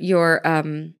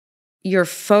your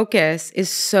focus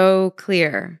is so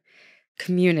clear.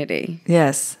 Community.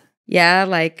 Yes. Yeah,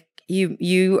 like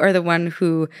you are the one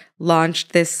who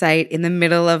launched this site in the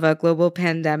middle of a global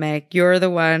pandemic. You're the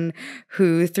one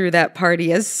who threw that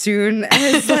party as soon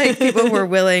as people were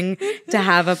willing to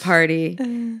have a party.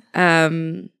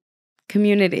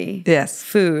 Community. Yes.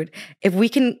 Food. If we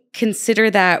can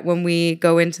consider that when we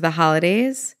go into the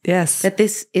holidays, yes, that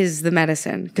this is the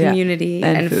medicine, community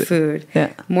and food.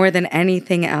 Yeah. More than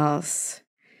anything else.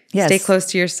 Yes. Stay close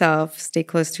to yourself, stay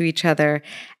close to each other,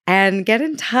 and get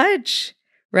in touch.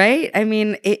 Right? I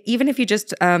mean, even if you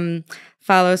just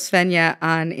follow Svenja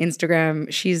on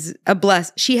Instagram,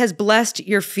 she has blessed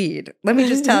your feed. Let me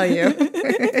just tell you.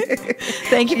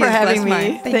 Thank you for having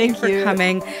me. Thank you for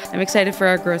coming. I'm excited for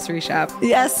our grocery shop.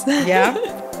 Yes. Yeah?